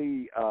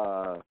merely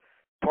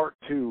part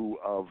two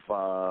of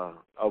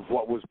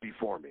what was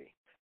before me,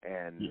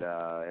 and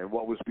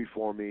what was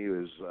before me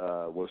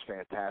was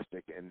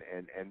fantastic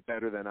and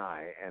better than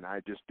and I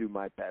just do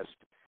my best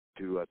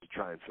to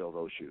try and fill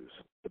those shoes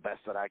the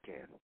best that I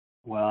can.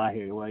 Well, I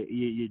hear you. Well,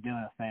 you're doing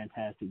a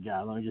fantastic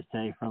job. Let me just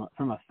tell you,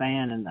 from a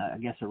fan and I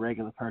guess a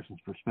regular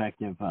person's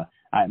perspective,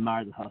 I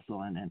admire the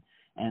hustle and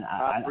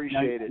I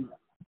appreciate it.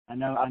 I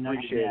know.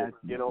 Appreciate it.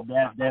 You know,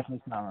 that's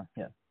definitely summer.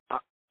 Yeah.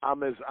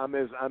 I'm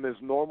as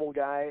normal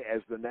guy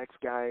as the next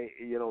guy,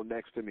 you know,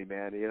 next to me,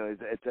 man. You know,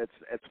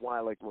 that's why,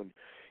 like, when,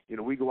 you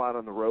know, we go out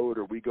on the road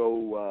or we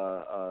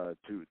go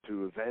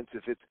to events,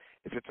 if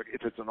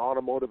it's an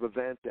automotive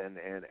event and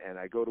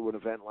I go to an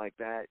event like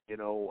that, you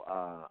know,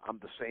 I'm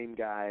the same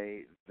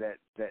guy that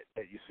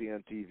you see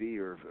on TV,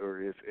 or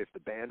if the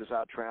band is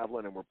out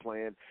traveling and we're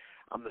playing,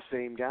 I'm the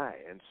same guy.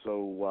 And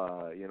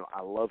so you know,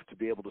 I love to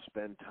be able to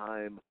spend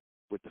time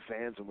with the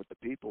fans and with the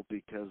people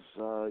because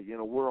you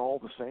know, we're all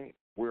the same.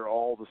 We're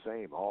all the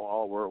same.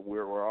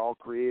 We're all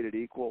created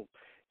equal,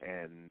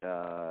 and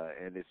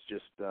it's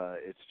just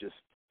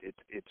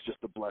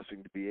a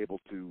blessing to be able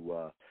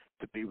to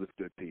be with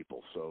good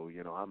people. So,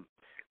 you know,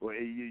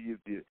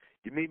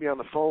 you meet me on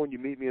the phone, you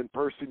meet me in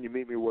person, you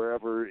meet me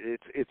wherever.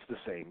 It's the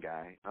same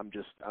guy.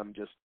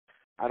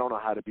 I don't know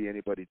how to be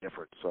anybody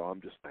different. So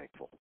I'm just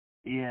thankful.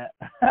 Yeah.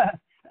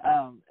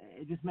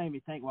 It just made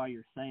me think while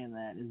you're saying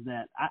that is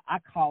that I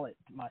call it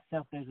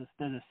myself. There's a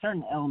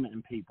certain element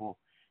in people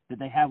that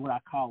they have what I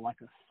call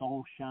like a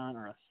soul shine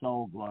or a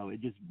soul glow.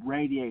 It just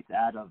radiates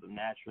out of them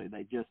naturally.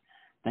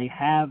 they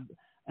have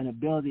an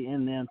ability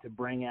in them to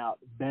bring out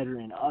better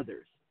in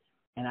others.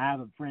 And I have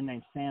a friend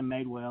named Sam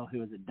Madewell,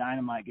 who is a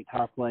dynamite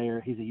guitar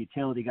player. He's a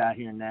utility guy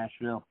here in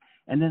Nashville.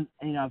 And then,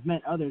 I've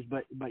met others,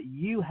 but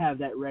you have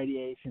that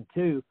radiation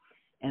too.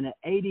 And an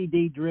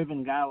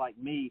ADD-driven guy like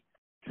me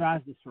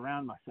tries to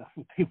surround myself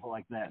with people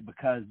like that,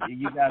 because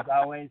you guys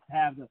always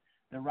have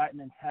the right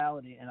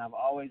mentality, and I've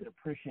always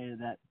appreciated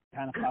that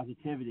kind of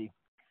positivity.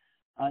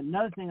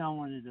 Another thing I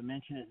wanted to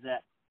mention is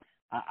that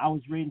I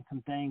was reading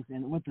some things,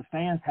 and what the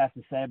fans have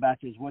to say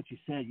about you is what you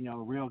said, a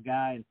real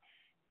guy.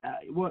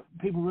 And what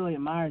people really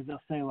admire is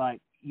they'll say,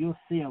 like, you'll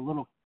see a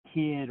little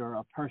kid or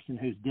a person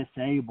who's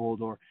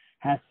disabled or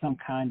has some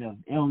kind of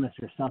illness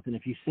or something.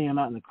 If you see them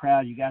out in the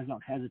crowd, you guys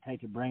don't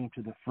hesitate to bring them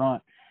to the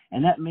front.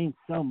 And that means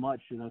so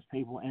much to those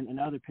people and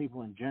other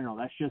people in general.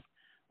 That's just,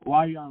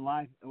 while you're on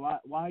life,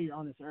 while you're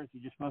on this earth,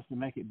 you're just supposed to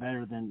make it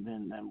better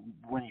than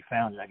when you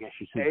found it, I guess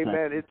you should say.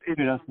 Amen.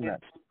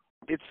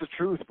 It's the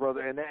truth,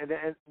 brother, and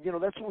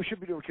that's what we should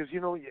be doing, because you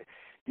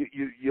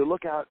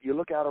look out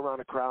around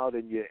a crowd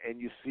and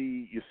you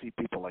see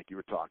people like you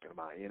were talking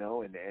about, and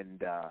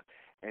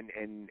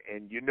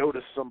you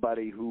notice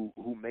somebody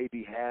who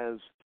maybe has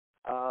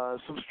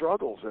some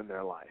struggles in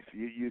their life.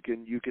 You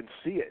can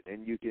see it,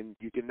 and you can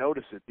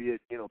notice it, be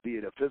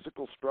it a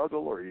physical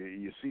struggle, or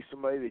you see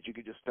somebody that you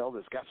can just tell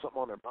that's got something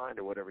on their mind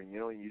or whatever, and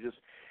you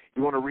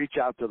want to reach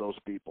out to those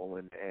people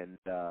and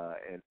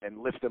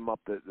lift them up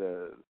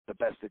the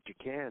best that you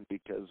can,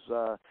 because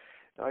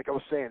like I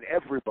was saying,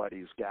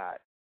 everybody's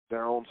got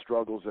their own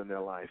struggles in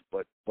their life,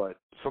 but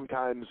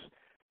sometimes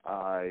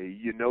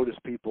you notice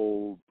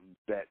people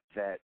that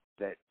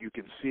you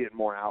can see it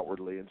more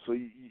outwardly, and so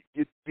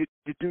you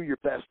do your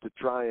best to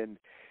try, and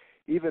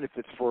even if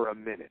it's for a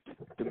minute,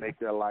 to make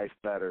their life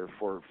better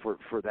for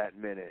that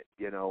minute.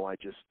 I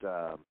just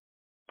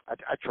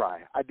I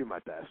try. I do my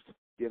best.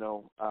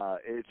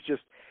 It's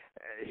just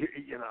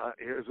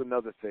here's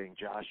another thing,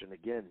 Josh, and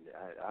again,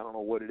 I don't know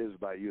what it is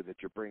about you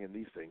that you're bringing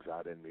these things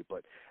out in me,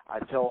 but I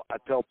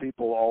tell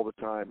people all the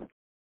time,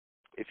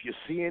 if you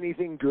see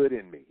anything good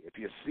in me,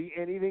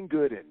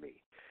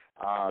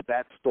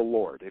 that's the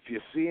Lord. If you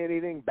see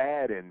anything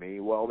bad in me,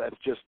 well, that's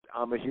just,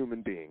 I'm a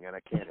human being and I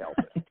can't help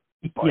it.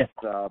 But yeah.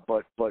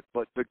 But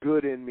the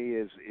good in me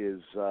is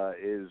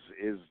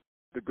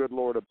the good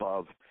Lord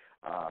above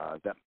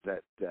that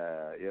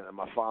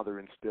my father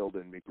instilled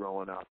in me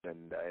growing up,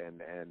 and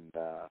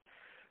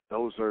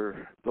those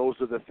are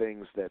the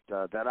things that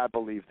I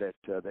believe that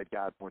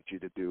God wants you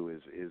to do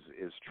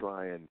is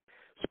try and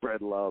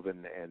spread love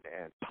and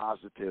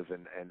positive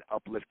and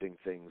uplifting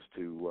things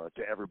to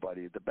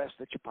everybody the best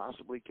that you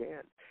possibly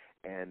can.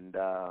 And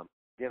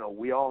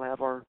we all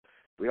have our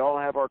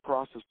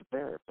crosses to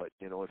bear, but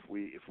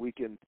if we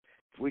can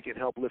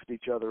help lift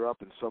each other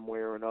up in some way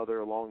or another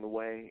along the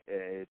way,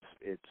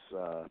 it's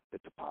a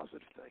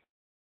positive thing.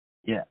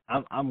 Yeah,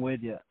 I'm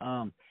with you.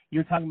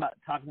 You're talking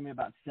to me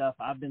about stuff.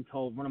 I've been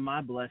told one of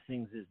my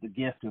blessings is the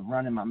gift of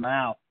running my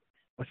mouth,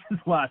 which is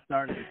why I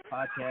started this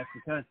podcast,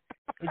 because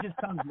it just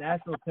comes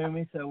natural to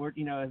me. So we're,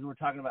 as we're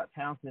talking about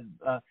talented.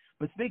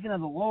 But speaking of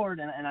the Lord,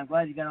 and I'm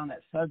glad you got on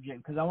that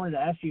subject, because I wanted to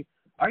ask you,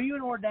 are you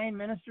an ordained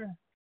minister?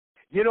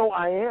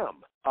 I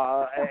am.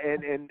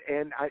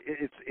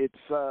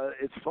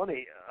 It's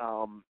funny.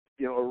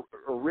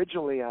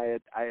 Originally I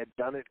had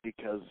done it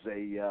because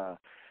a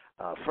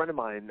friend of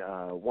mine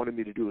wanted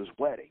me to do his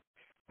wedding.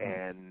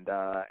 And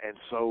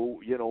so,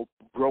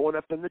 growing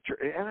up in the church,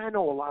 and I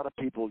know a lot of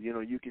people,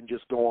 you can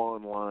just go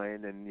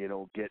online and,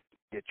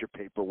 get your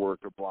paperwork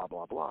or blah,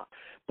 blah, blah.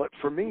 But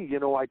for me,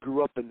 I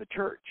grew up in the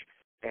church.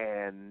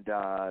 And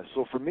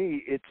so for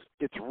me,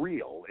 it's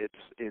real.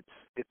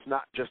 It's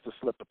not just a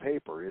slip of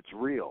paper. It's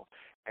real.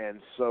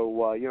 And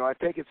so, I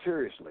take it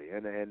seriously.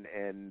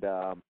 And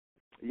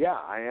yeah,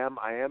 I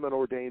am an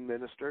ordained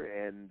minister,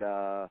 and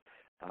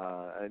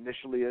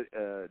initially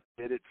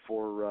did it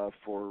for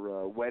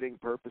wedding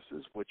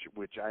purposes,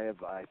 which I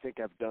think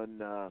I've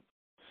done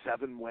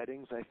 7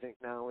 weddings, I think,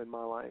 now in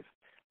my life.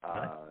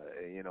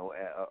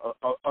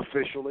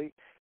 Officially,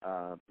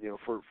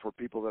 for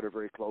people that are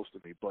very close to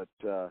me, but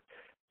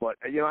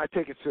I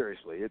take it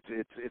seriously.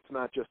 It's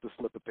not just a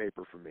slip of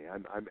paper for me.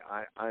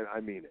 I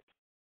mean it.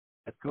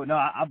 That's cool. No,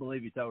 I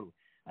believe you totally.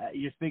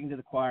 You're speaking to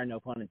the choir, no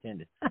pun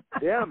intended.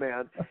 Yeah,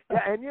 man.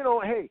 Yeah, and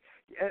hey,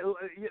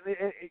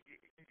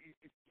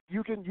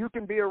 you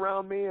can be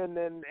around me, and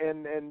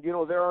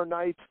there are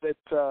nights that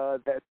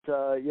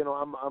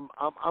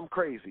I'm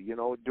crazy.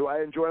 Do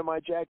I enjoy my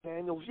Jack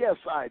Daniels? Yes,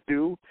 I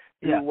do.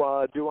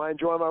 Do I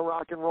enjoy my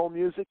rock and roll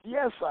music?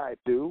 Yes, I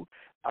do.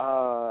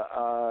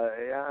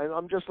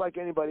 I'm just like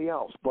anybody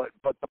else. But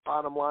the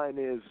bottom line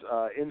is,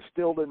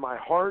 instilled in my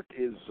heart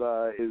is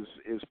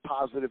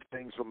positive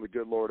things from the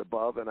good Lord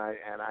above, and I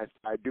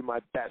do my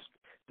best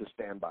to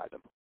stand by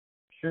them.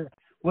 Sure.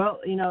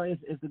 Well,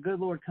 if the good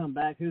Lord come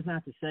back, who's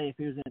not to say if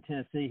he was in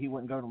Tennessee, he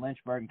wouldn't go to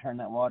Lynchburg and turn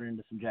that water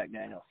into some Jack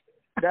Daniels.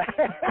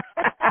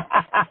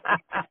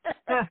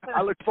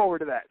 I look forward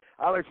to that.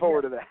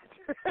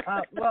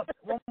 Well,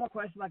 one more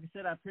question. Like I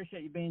said, I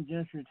appreciate you being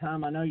generous for your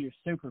time. I know you're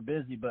super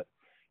busy, but,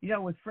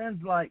 with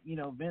friends like,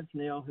 Vince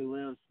Neal, who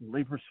lives in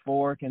Leapers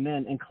Fork, and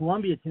then in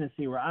Columbia,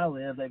 Tennessee, where I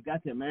live, they've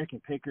got the American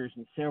Pickers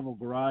in several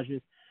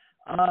garages.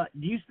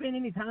 Do you spend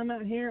any time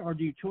out here, or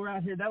do you tour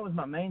out here? That was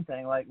my main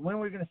thing. Like, when are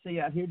we going to see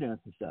you out here doing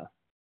some stuff?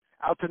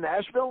 Out to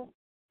Nashville?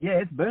 Yeah,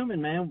 it's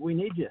booming, man. We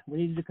need you. We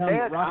need you to come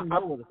rock and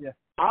roll with us. Yeah.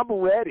 I'm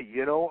ready.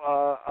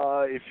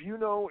 If you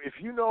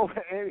know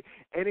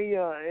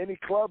any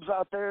clubs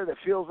out there that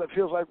feels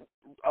like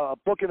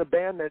booking a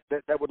band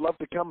that would love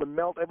to come and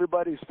melt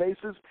everybody's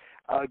faces,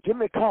 give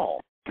me a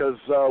call, because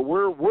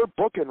we're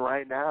booking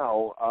right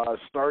now,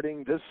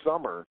 starting this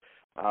summer,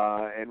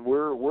 and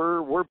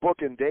we're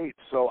booking dates.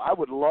 So I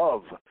would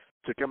love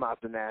to come out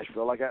to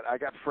Nashville. I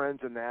got friends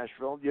in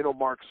Nashville.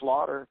 Mark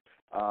Slaughter.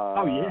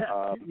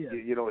 Yeah.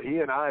 He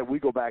and we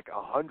go back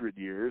 100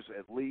 years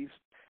at least.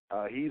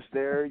 He's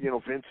there.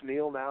 Vince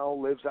Neal now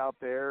lives out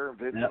there.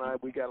 Vince and I,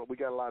 we got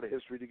a lot of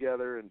history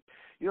together. And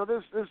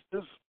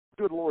this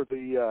good Lord,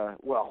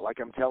 like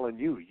I'm telling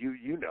you,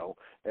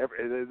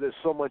 there's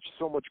so much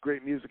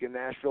great music in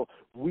Nashville.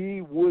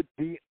 We would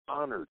be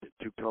honored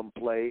to come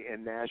play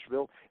in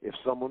Nashville if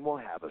someone will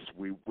have us.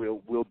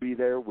 We'll be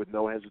there with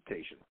no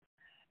hesitation.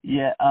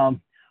 Yeah.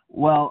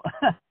 Well.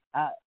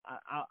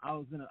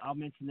 I'll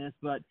mention this,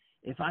 but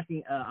if I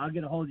can, I'll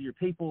get a hold of your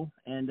people,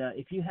 and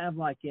if you have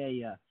like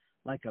a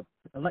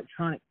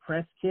electronic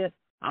press kit,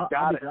 I'll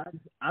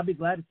be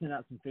glad to send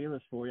out some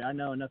feelers for you. I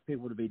know enough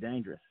people to be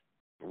dangerous.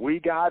 We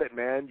got it,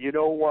 man. You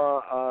know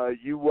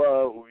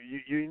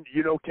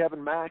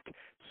Kevin Mack,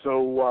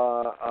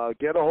 so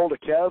get a hold of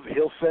Kev.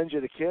 He'll send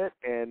you the kit,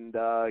 and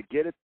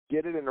get it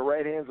in the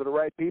right hands of the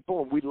right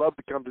people, and we'd love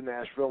to come to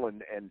Nashville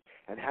and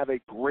have a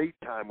great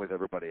time with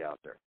everybody out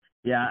there.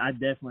 Yeah, I'd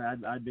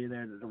be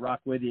there to rock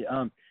with you.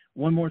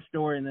 One more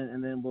story,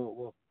 and then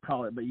we'll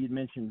call it. But you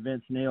mentioned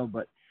Vince Neal,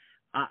 but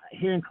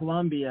here in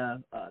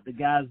Columbia, the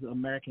guys,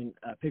 American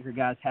Picker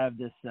guys, have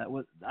this.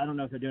 I don't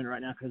know if they're doing it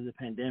right now because of the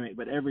pandemic,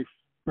 but every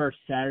first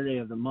Saturday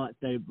of the month,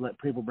 they let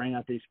people bring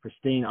out these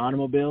pristine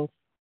automobiles.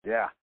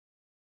 Yeah.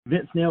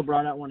 Vince Neal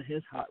brought out one of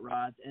his hot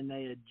rods, and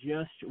they had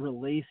just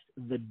released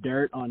The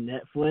Dirt on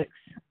Netflix.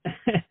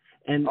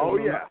 And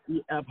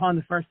upon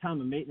the first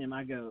time of meeting him,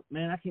 I go,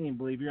 man, I can't even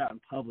believe you're out in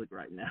public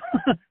right now.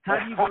 How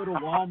do you go to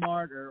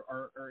Walmart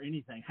or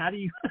anything? How do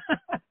you,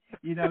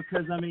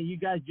 because, you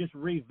guys just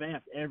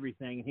revamped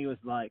everything. And he was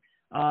like,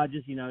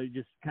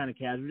 just kind of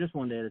casual, just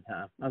one day at a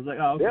time. I was like,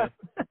 oh, okay.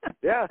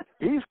 Yeah,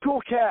 he's a cool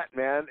cat,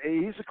 man.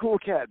 He's a cool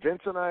cat.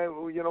 Vince and I,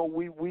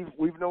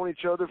 we've known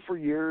each other for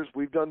years.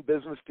 We've done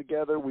business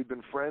together. We've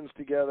been friends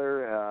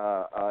together,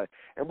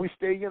 and we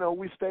stay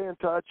in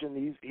touch. And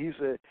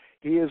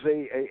he is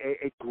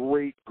a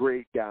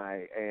great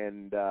guy,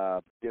 and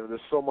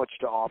there's so much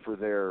to offer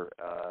there.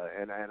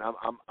 And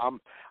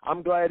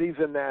I'm glad he's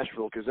in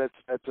Nashville, because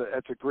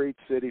that's a great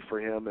city for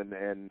him,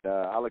 and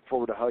I look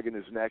forward to hugging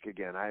his neck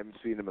again. I haven't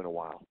seen him in a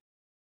while.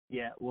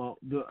 Yeah, well,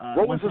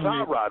 what was his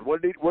hot rod? Where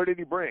did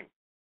he bring?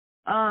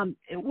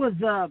 It was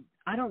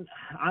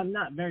I'm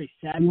not very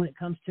savvy when it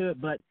comes to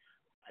it, but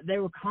they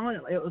were calling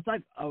it. It was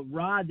like a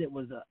rod that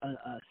was a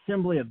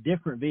assembly of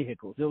different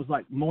vehicles. It was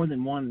like more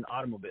than one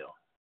automobile.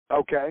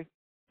 Okay.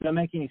 Does that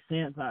make any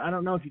sense? I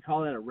don't know if you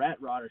call that a rat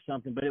rod or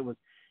something, but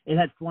it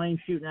had flames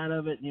shooting out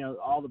of it.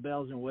 All the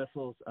bells and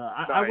whistles.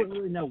 Nice. I wouldn't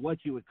really know what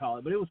you would call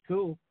it, but it was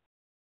cool.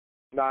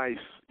 Nice.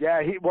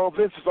 Yeah,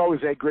 Vince has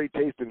always had great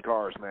taste in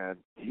cars, man.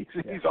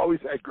 He's always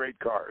had great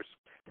cars.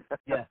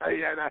 Yeah.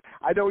 And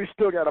I know he's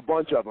still got a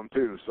bunch of them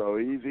too, so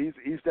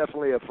he's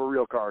definitely a for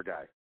real car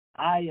guy.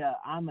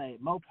 I'm a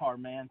Mopar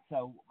man,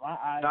 so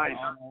nice.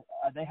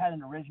 They had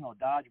an original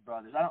Dodge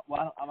Brothers.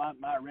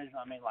 My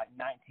original, like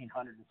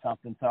 1900 and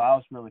something. So I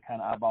was really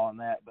kind of eyeballing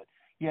that, but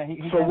yeah.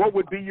 So what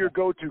would be your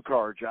go-to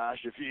car, Josh?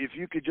 If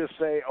you could just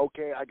say,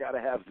 okay, I got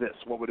to have this,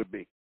 what would it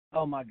be?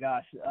 Oh my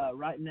gosh!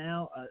 Right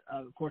now,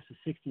 of course, the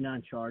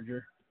 '69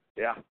 Charger.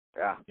 Yeah.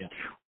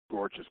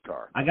 Gorgeous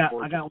car. I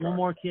got one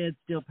more kid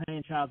still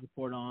paying child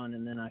support on,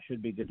 and then I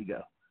should be good to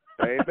go.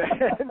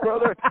 Amen,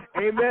 brother.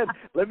 Amen.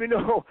 Let me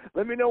know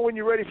when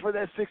you're ready for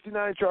that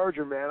 '69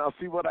 Charger, man. I'll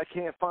see what I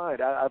can't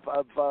find.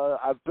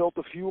 I've built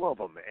a few of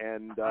them,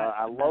 and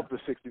I love the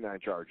 '69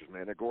 Chargers,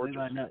 man. They're gorgeous.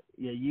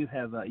 Yeah, you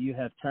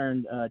have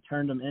turned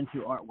them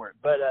into artwork.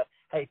 But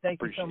hey,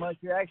 thank you so much.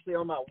 You're actually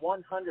on my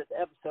 100th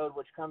episode,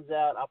 which comes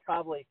out. I'll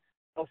probably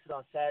post it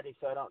on Saturday,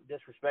 so I don't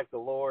disrespect the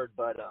Lord.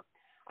 But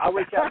I'll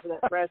reach out for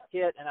that press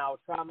kit, and I'll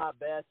try my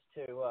best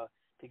to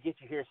get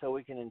you here so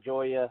we can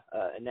enjoy you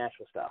in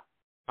Nashville style.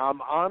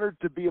 I'm honored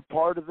to be a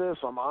part of this.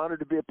 I'm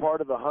honored to be a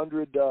part of the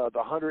 100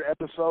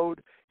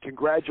 episode.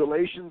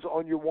 Congratulations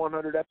on your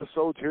 100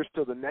 episodes. Here's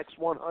to the next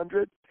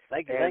 100.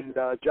 Thank you. And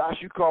Josh,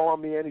 you call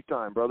on me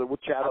anytime, brother. We'll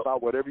chat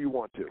about whatever you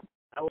want to.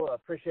 I will.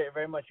 Appreciate it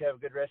very much. You have a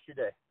good rest of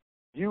your day.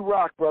 You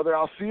rock, brother.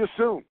 I'll see you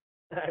soon.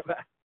 All right, bye.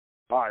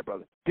 All right,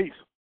 brother. Peace.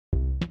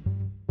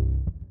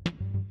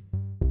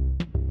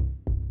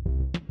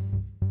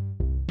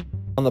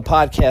 On the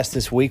podcast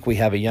this week, we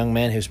have a young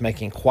man who's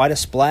making quite a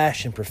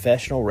splash in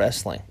professional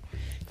wrestling.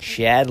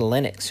 Chad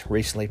Lennox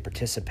recently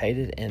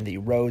participated in the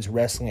Rhodes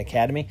Wrestling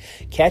Academy,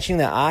 catching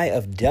the eye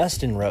of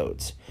Dustin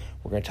Rhodes.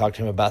 We're going to talk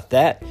to him about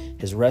that,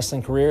 his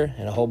wrestling career,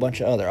 and a whole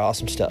bunch of other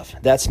awesome stuff.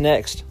 That's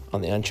next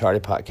on the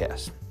Uncharted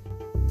Podcast.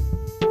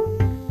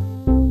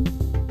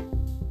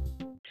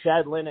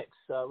 Shad Lennox,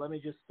 let me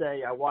just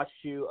say I watched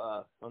you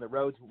on the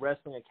Rhodes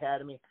Wrestling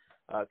Academy.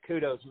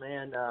 Kudos,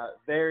 man.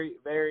 Very,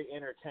 very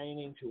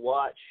entertaining to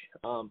watch.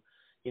 One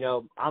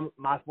of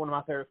my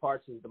favorite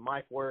parts is the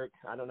mic work.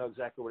 I don't know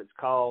exactly what it's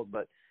called,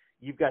 but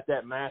you've got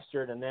that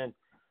mastered. And then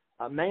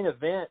main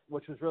event,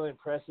 which was really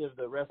impressive,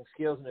 the wrestling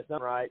skills in its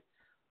own right.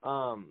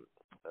 And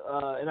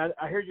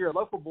I heard you're a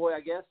local boy,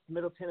 I guess,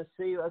 Middle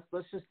Tennessee.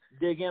 Let's just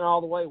dig in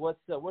all the way. What's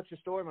your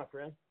story, my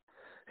friend?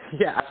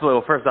 Yeah, absolutely.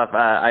 Well, first off,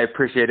 I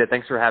appreciate it.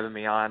 Thanks for having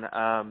me on.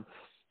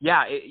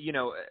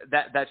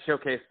 That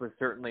showcase was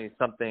certainly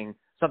something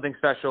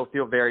special.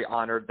 Feel very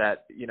honored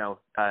that,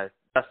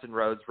 Dustin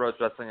Rhodes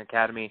Wrestling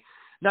Academy,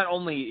 not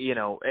only,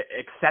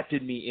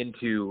 accepted me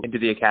into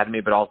the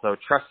academy, but also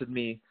trusted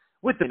me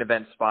with an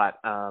event spot.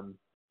 And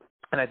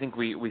I think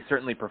we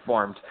certainly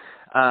performed.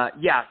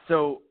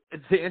 So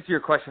to answer your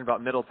question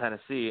about Middle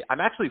Tennessee,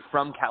 I'm actually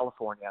from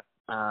California.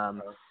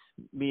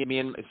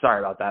 Sorry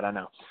about that. I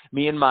know.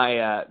 Me and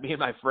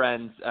my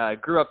friends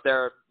grew up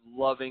there,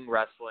 loving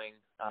wrestling.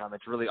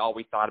 It's really all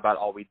we thought about,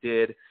 all we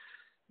did.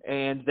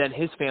 And then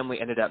his family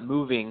ended up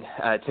moving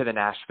to the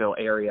Nashville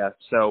area.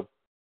 So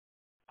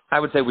I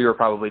would say we were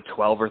probably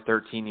 12 or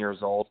 13 years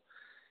old.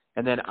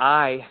 And then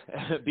I,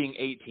 being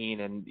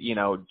 18 and,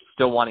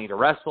 still wanting to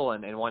wrestle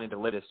and wanting to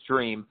live this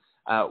dream,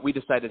 we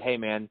decided, hey,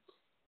 man,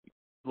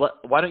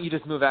 why don't you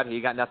just move out here?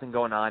 You got nothing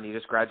going on. You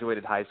just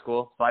graduated high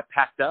school. So I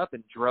packed up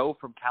and drove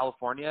from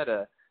California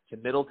to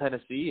Middle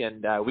Tennessee,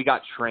 and we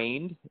got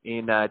trained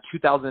in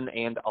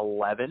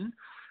 2011.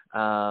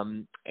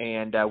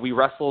 We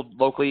wrestled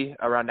locally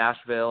around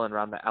Nashville and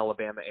around the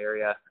Alabama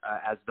area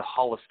as the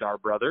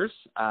Hollistar Brothers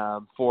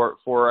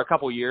for a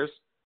couple years.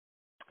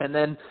 And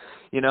then,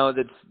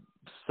 that's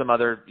some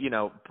other,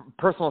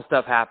 personal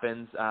stuff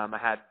happens. I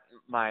had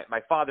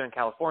my father in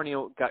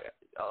California got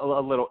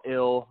a little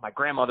ill. My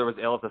grandmother was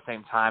ill at the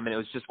same time, and it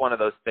was just one of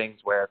those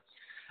things where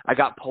I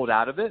got pulled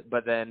out of it.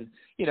 But then,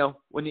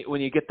 when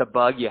you get the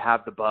bug, you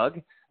have the bug.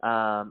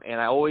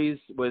 And I always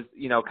was,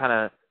 kind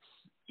of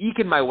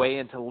eking my way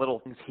into little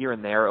things here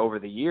and there over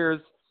the years.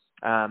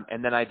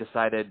 And then I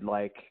decided,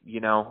 I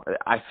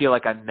feel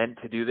like I'm meant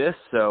to do this.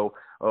 So,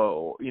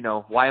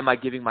 why am I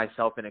giving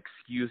myself an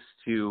excuse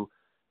to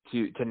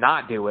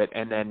not do it?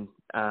 And then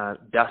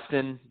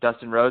Dustin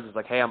Rhodes is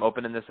like, hey, I'm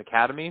opening this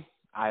academy.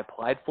 I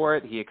applied for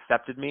it. He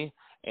accepted me,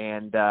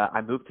 and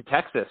I moved to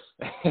Texas.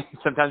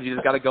 Sometimes you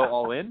just got to go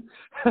all in.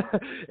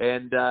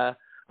 And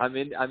I'm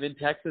in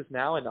Texas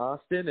now, in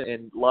Austin,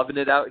 and loving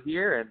it out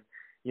here, and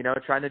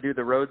trying to do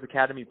the Rhodes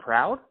Academy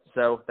proud.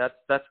 So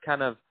that's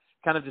kind of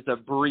just a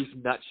brief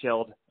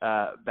nutshelled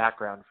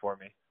background for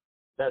me.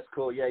 That's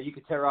cool. Yeah, you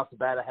could tell off the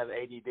bat I have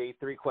ADD,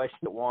 3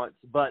 questions at once.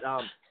 But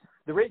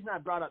the reason I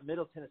brought up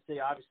Middle Tennessee,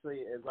 obviously,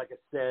 is, like I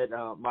said,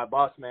 my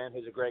boss man,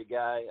 who's a great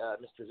guy,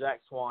 Mr.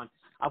 Zach Swan.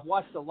 I've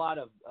watched a lot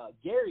of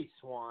Gary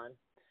Swan,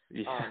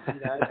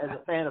 as a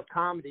fan of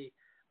comedy,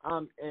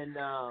 didn't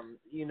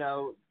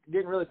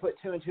really put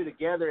 2 and 2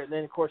 together. And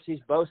then, of course,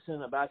 he's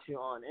boasting about you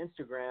on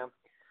Instagram.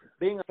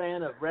 Being a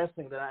fan of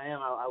wrestling that I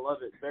am, I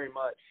love it very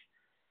much.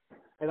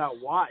 And I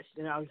watched,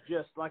 and I was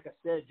just, like I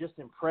said, just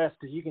impressed,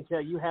 because you can tell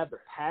you have the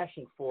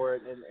passion for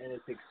it, and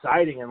it's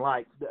exciting. And,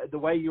 like, the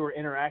way you were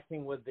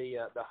interacting with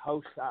the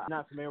host, I'm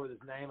not familiar with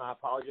his name. I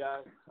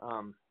apologize.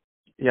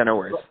 Yeah, no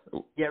worries.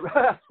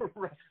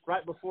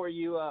 Right before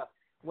you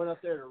went up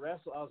there to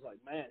wrestle, I was like,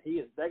 man,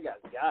 that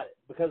guy's got it.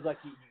 Because, like,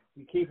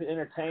 you keep it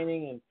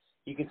entertaining, and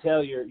you can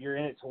tell you're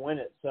in it to win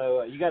it.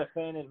 So you got a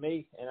fan in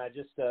me, and I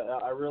just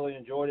I really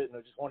enjoyed it, and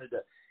I just wanted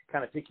to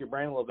kind of pick your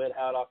brain a little bit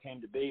how it all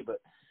came to be.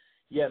 But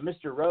yeah,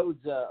 Mr.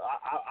 Rhodes,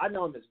 I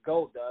know him as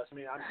Gold Dust. I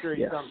mean, I'm sure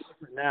he's something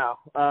different now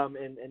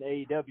in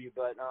AEW,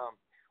 but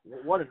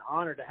what an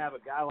honor to have a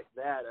guy like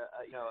that,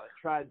 a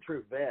tried and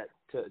true vet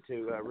to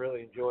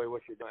really enjoy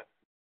what you're doing.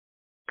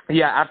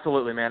 Yeah,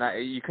 absolutely, man.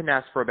 You couldn't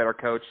ask for a better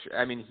coach.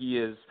 I mean, he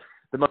is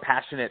the most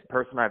passionate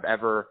person I've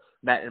ever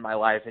met in my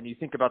life. And you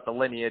think about the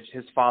lineage,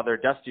 his father,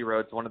 Dusty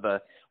Rhodes, one of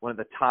the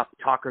top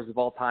talkers of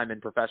all time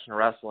in professional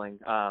wrestling.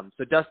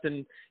 So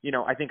Dustin,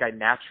 I think I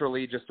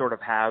naturally just sort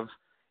of have,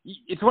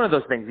 it's one of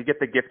those things, you get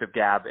the gift of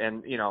gab.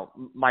 And,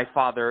 my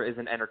father is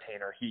an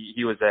entertainer.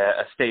 He was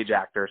a stage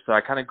actor. So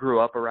I kind of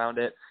grew up around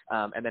it.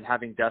 And then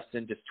having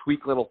Dustin just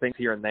tweak little things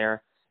here and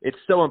there, it's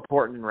so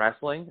important in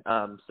wrestling.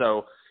 And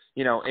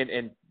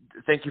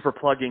thank you for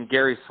plugging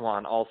Gary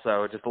Swan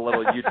also, just a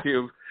little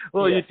YouTube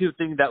YouTube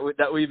thing that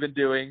we've been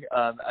doing.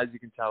 As you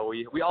can tell,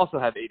 we also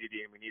have ADD,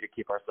 and we need to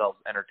keep ourselves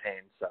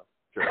entertained. So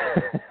sure.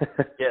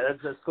 Yeah,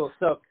 that's cool.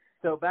 So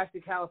back to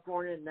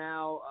California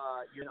now.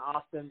 You're in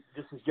Austin,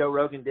 just as Joe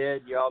Rogan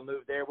did. You all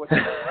moved there.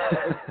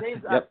 It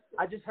seems yep.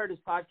 I just heard his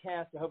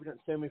podcast. I hope he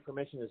doesn't sue me for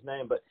mentioning his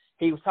name, but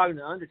he was talking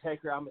to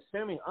Undertaker. I'm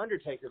assuming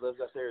Undertaker lives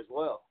up there as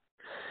well.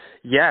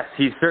 Yes,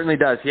 he certainly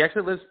does. He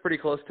actually lives pretty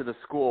close to the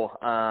school.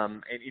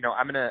 And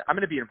I'm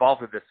gonna be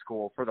involved with this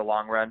school for the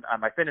long run.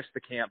 I finished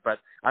the camp, but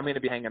I'm gonna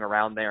be hanging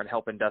around there and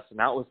helping Dustin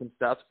out with some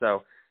stuff.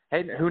 So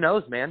hey, who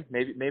knows, man?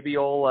 Maybe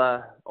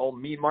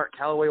old mean Mark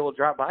Calloway will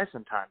drop by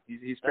sometime.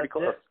 He's pretty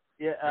close.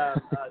 Yeah.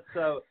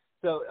 So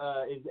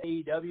is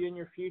AEW in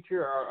your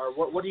future, or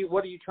what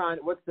are you trying?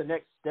 What's the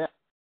next step?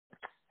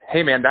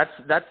 Hey, man,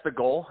 that's the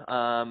goal.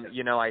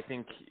 I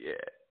think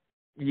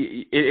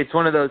it's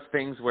one of those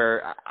things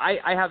where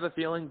I have a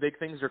feeling big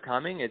things are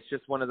coming. It's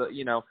just one of the,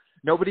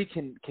 nobody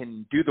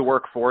can do the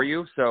work for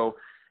you. So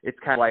it's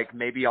kind of like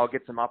maybe I'll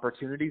get some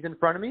opportunities in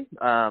front of me,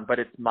 but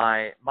it's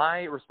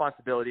my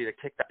responsibility to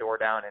kick that door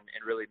down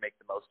and really make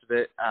the most of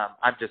it.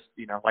 I'm just,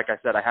 like I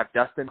said, I have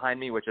Dustin behind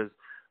me, which is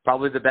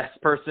probably the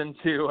best person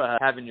to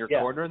have in your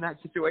corner in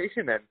that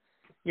situation. And,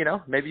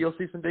 maybe you'll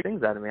see some big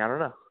things out of me. I don't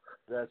know.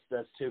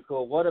 That's too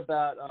cool. What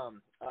about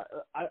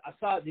I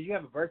saw, did you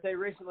have a birthday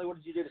recently? What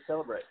did you do to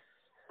celebrate?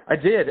 I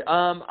did.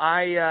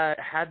 I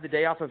had the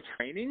day off of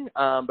training,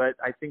 but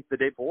I think the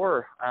day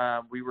before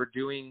we were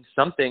doing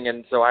something,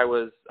 and so I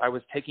was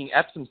taking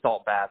Epsom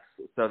salt baths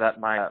so that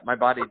my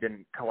body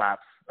didn't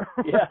collapse.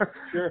 Yeah,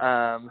 sure.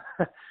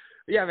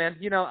 Yeah, man.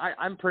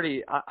 I'm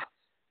pretty.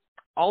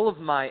 All of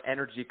my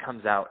energy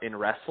comes out in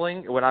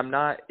wrestling. When I'm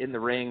not in the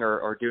ring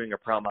or doing a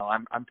promo,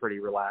 I'm pretty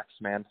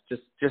relaxed, man.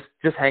 Just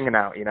hanging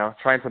out,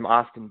 trying some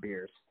Austin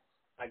beers.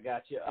 I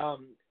got you.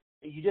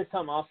 You did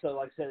something also,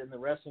 like I said, in the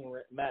wrestling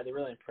mat that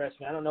really impressed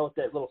me. I don't know what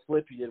that little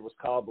flip you did was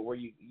called, but where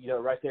you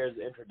right there as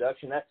the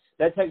introduction,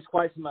 that takes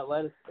quite some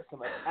athleticism.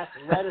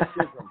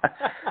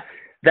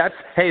 That's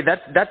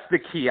the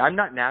key. I'm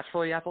not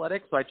naturally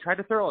athletic, so I try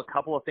to throw a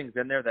couple of things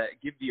in there that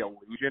give the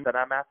illusion that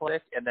I'm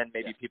athletic, and then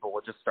maybe people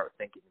will just start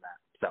thinking that.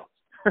 So.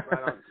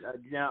 Right on.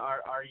 Now,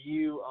 are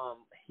you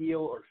heel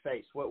or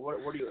face? What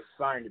are you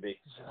aspiring to be?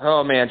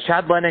 Oh man,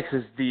 Chad Lennox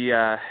is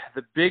the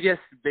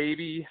biggest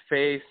baby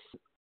face.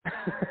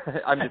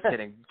 I'm just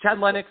kidding. Chad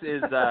Lennox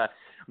is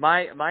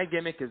my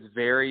gimmick is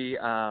very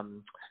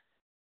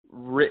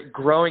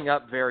growing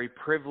up very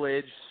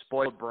privileged,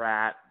 spoiled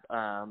brat.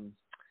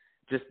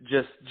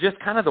 Just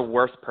kind of the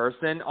worst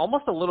person,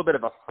 almost a little bit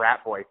of a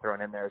frat boy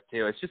thrown in there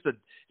too. It's just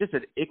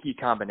an icky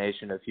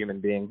combination of human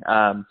being.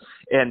 And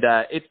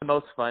it's the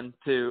most fun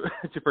to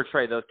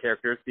portray those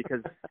characters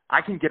because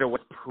I can get away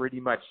with pretty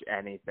much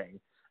anything.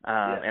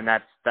 And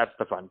that's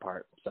the fun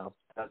part. So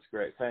that's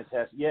great.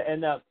 Fantastic. Yeah.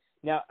 And now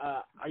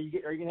are you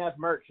going to have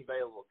merch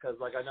available? Cause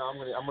like I know I'm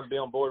going to be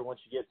on board once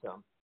you get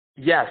some.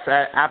 Yes,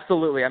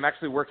 absolutely. I'm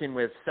actually working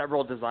with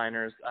several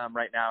designers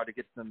right now to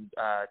get some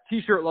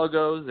T-shirt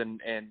logos and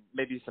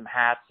maybe some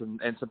hats and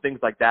some things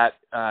like that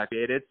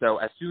created. So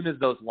as soon as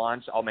those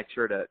launch, I'll make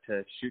sure to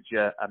shoot you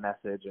a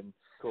message, and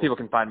people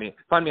can find me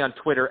on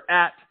Twitter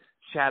at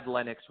Chad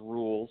Lennox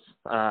Rules.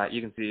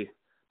 You can see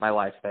my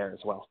life there as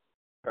well.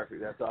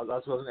 Perfect. That's all.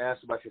 That's what I was going to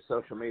ask about your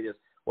social medias.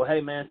 Well,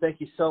 hey man,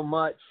 thank you so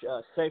much.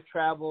 Safe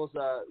travels.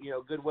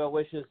 Good well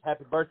wishes.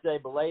 Happy birthday,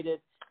 belated.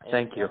 And,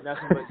 thank you.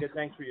 Nothing but good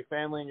things for your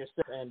family and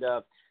yourself. And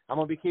I'm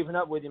going to be keeping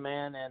up with you,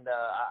 man. And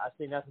I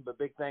see nothing but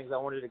big things. I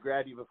wanted to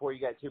grab you before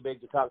you got too big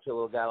to talk to a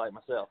little guy like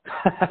myself.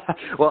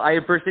 Well, I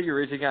appreciate you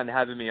reaching out and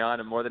having me on.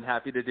 I'm more than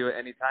happy to do it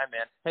anytime,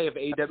 man. Hey, if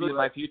AEW in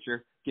my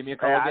future, give me a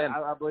call again.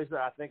 I believe so.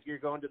 I think you're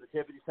going to the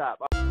tippity top.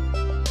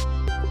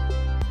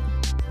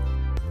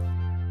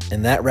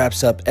 And that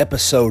wraps up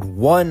episode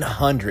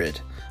 100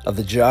 of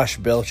the Josh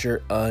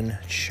Belcher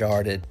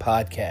Uncharted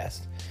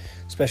podcast.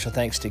 Special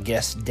thanks to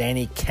guests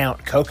Danny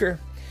Count Coker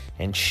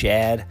and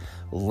Chad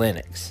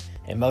Lennox.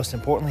 And most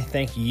importantly,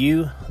 thank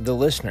you, the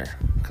listener,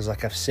 because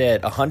like I've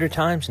said 100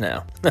 times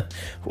now,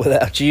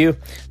 without you,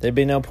 there'd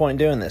be no point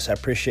in doing this. I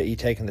appreciate you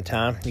taking the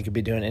time. You could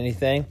be doing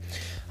anything,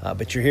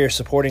 but you're here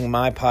supporting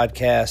my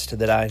podcast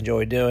that I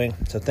enjoy doing.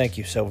 So thank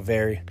you so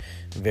very,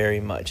 very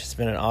much. It's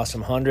been an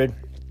awesome 100.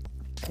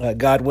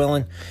 God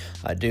willing,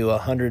 I do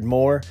 100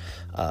 more.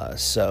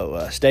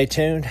 So stay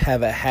tuned.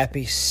 Have a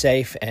happy,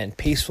 safe, and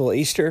peaceful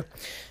Easter.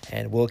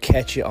 And we'll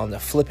catch you on the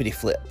flippity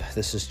flip.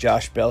 This is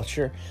Josh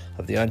Belcher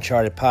of the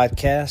Uncharted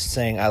podcast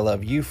saying I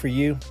love you for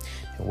you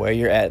and where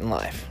you're at in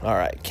life. All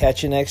right.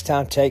 Catch you next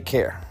time. Take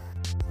care.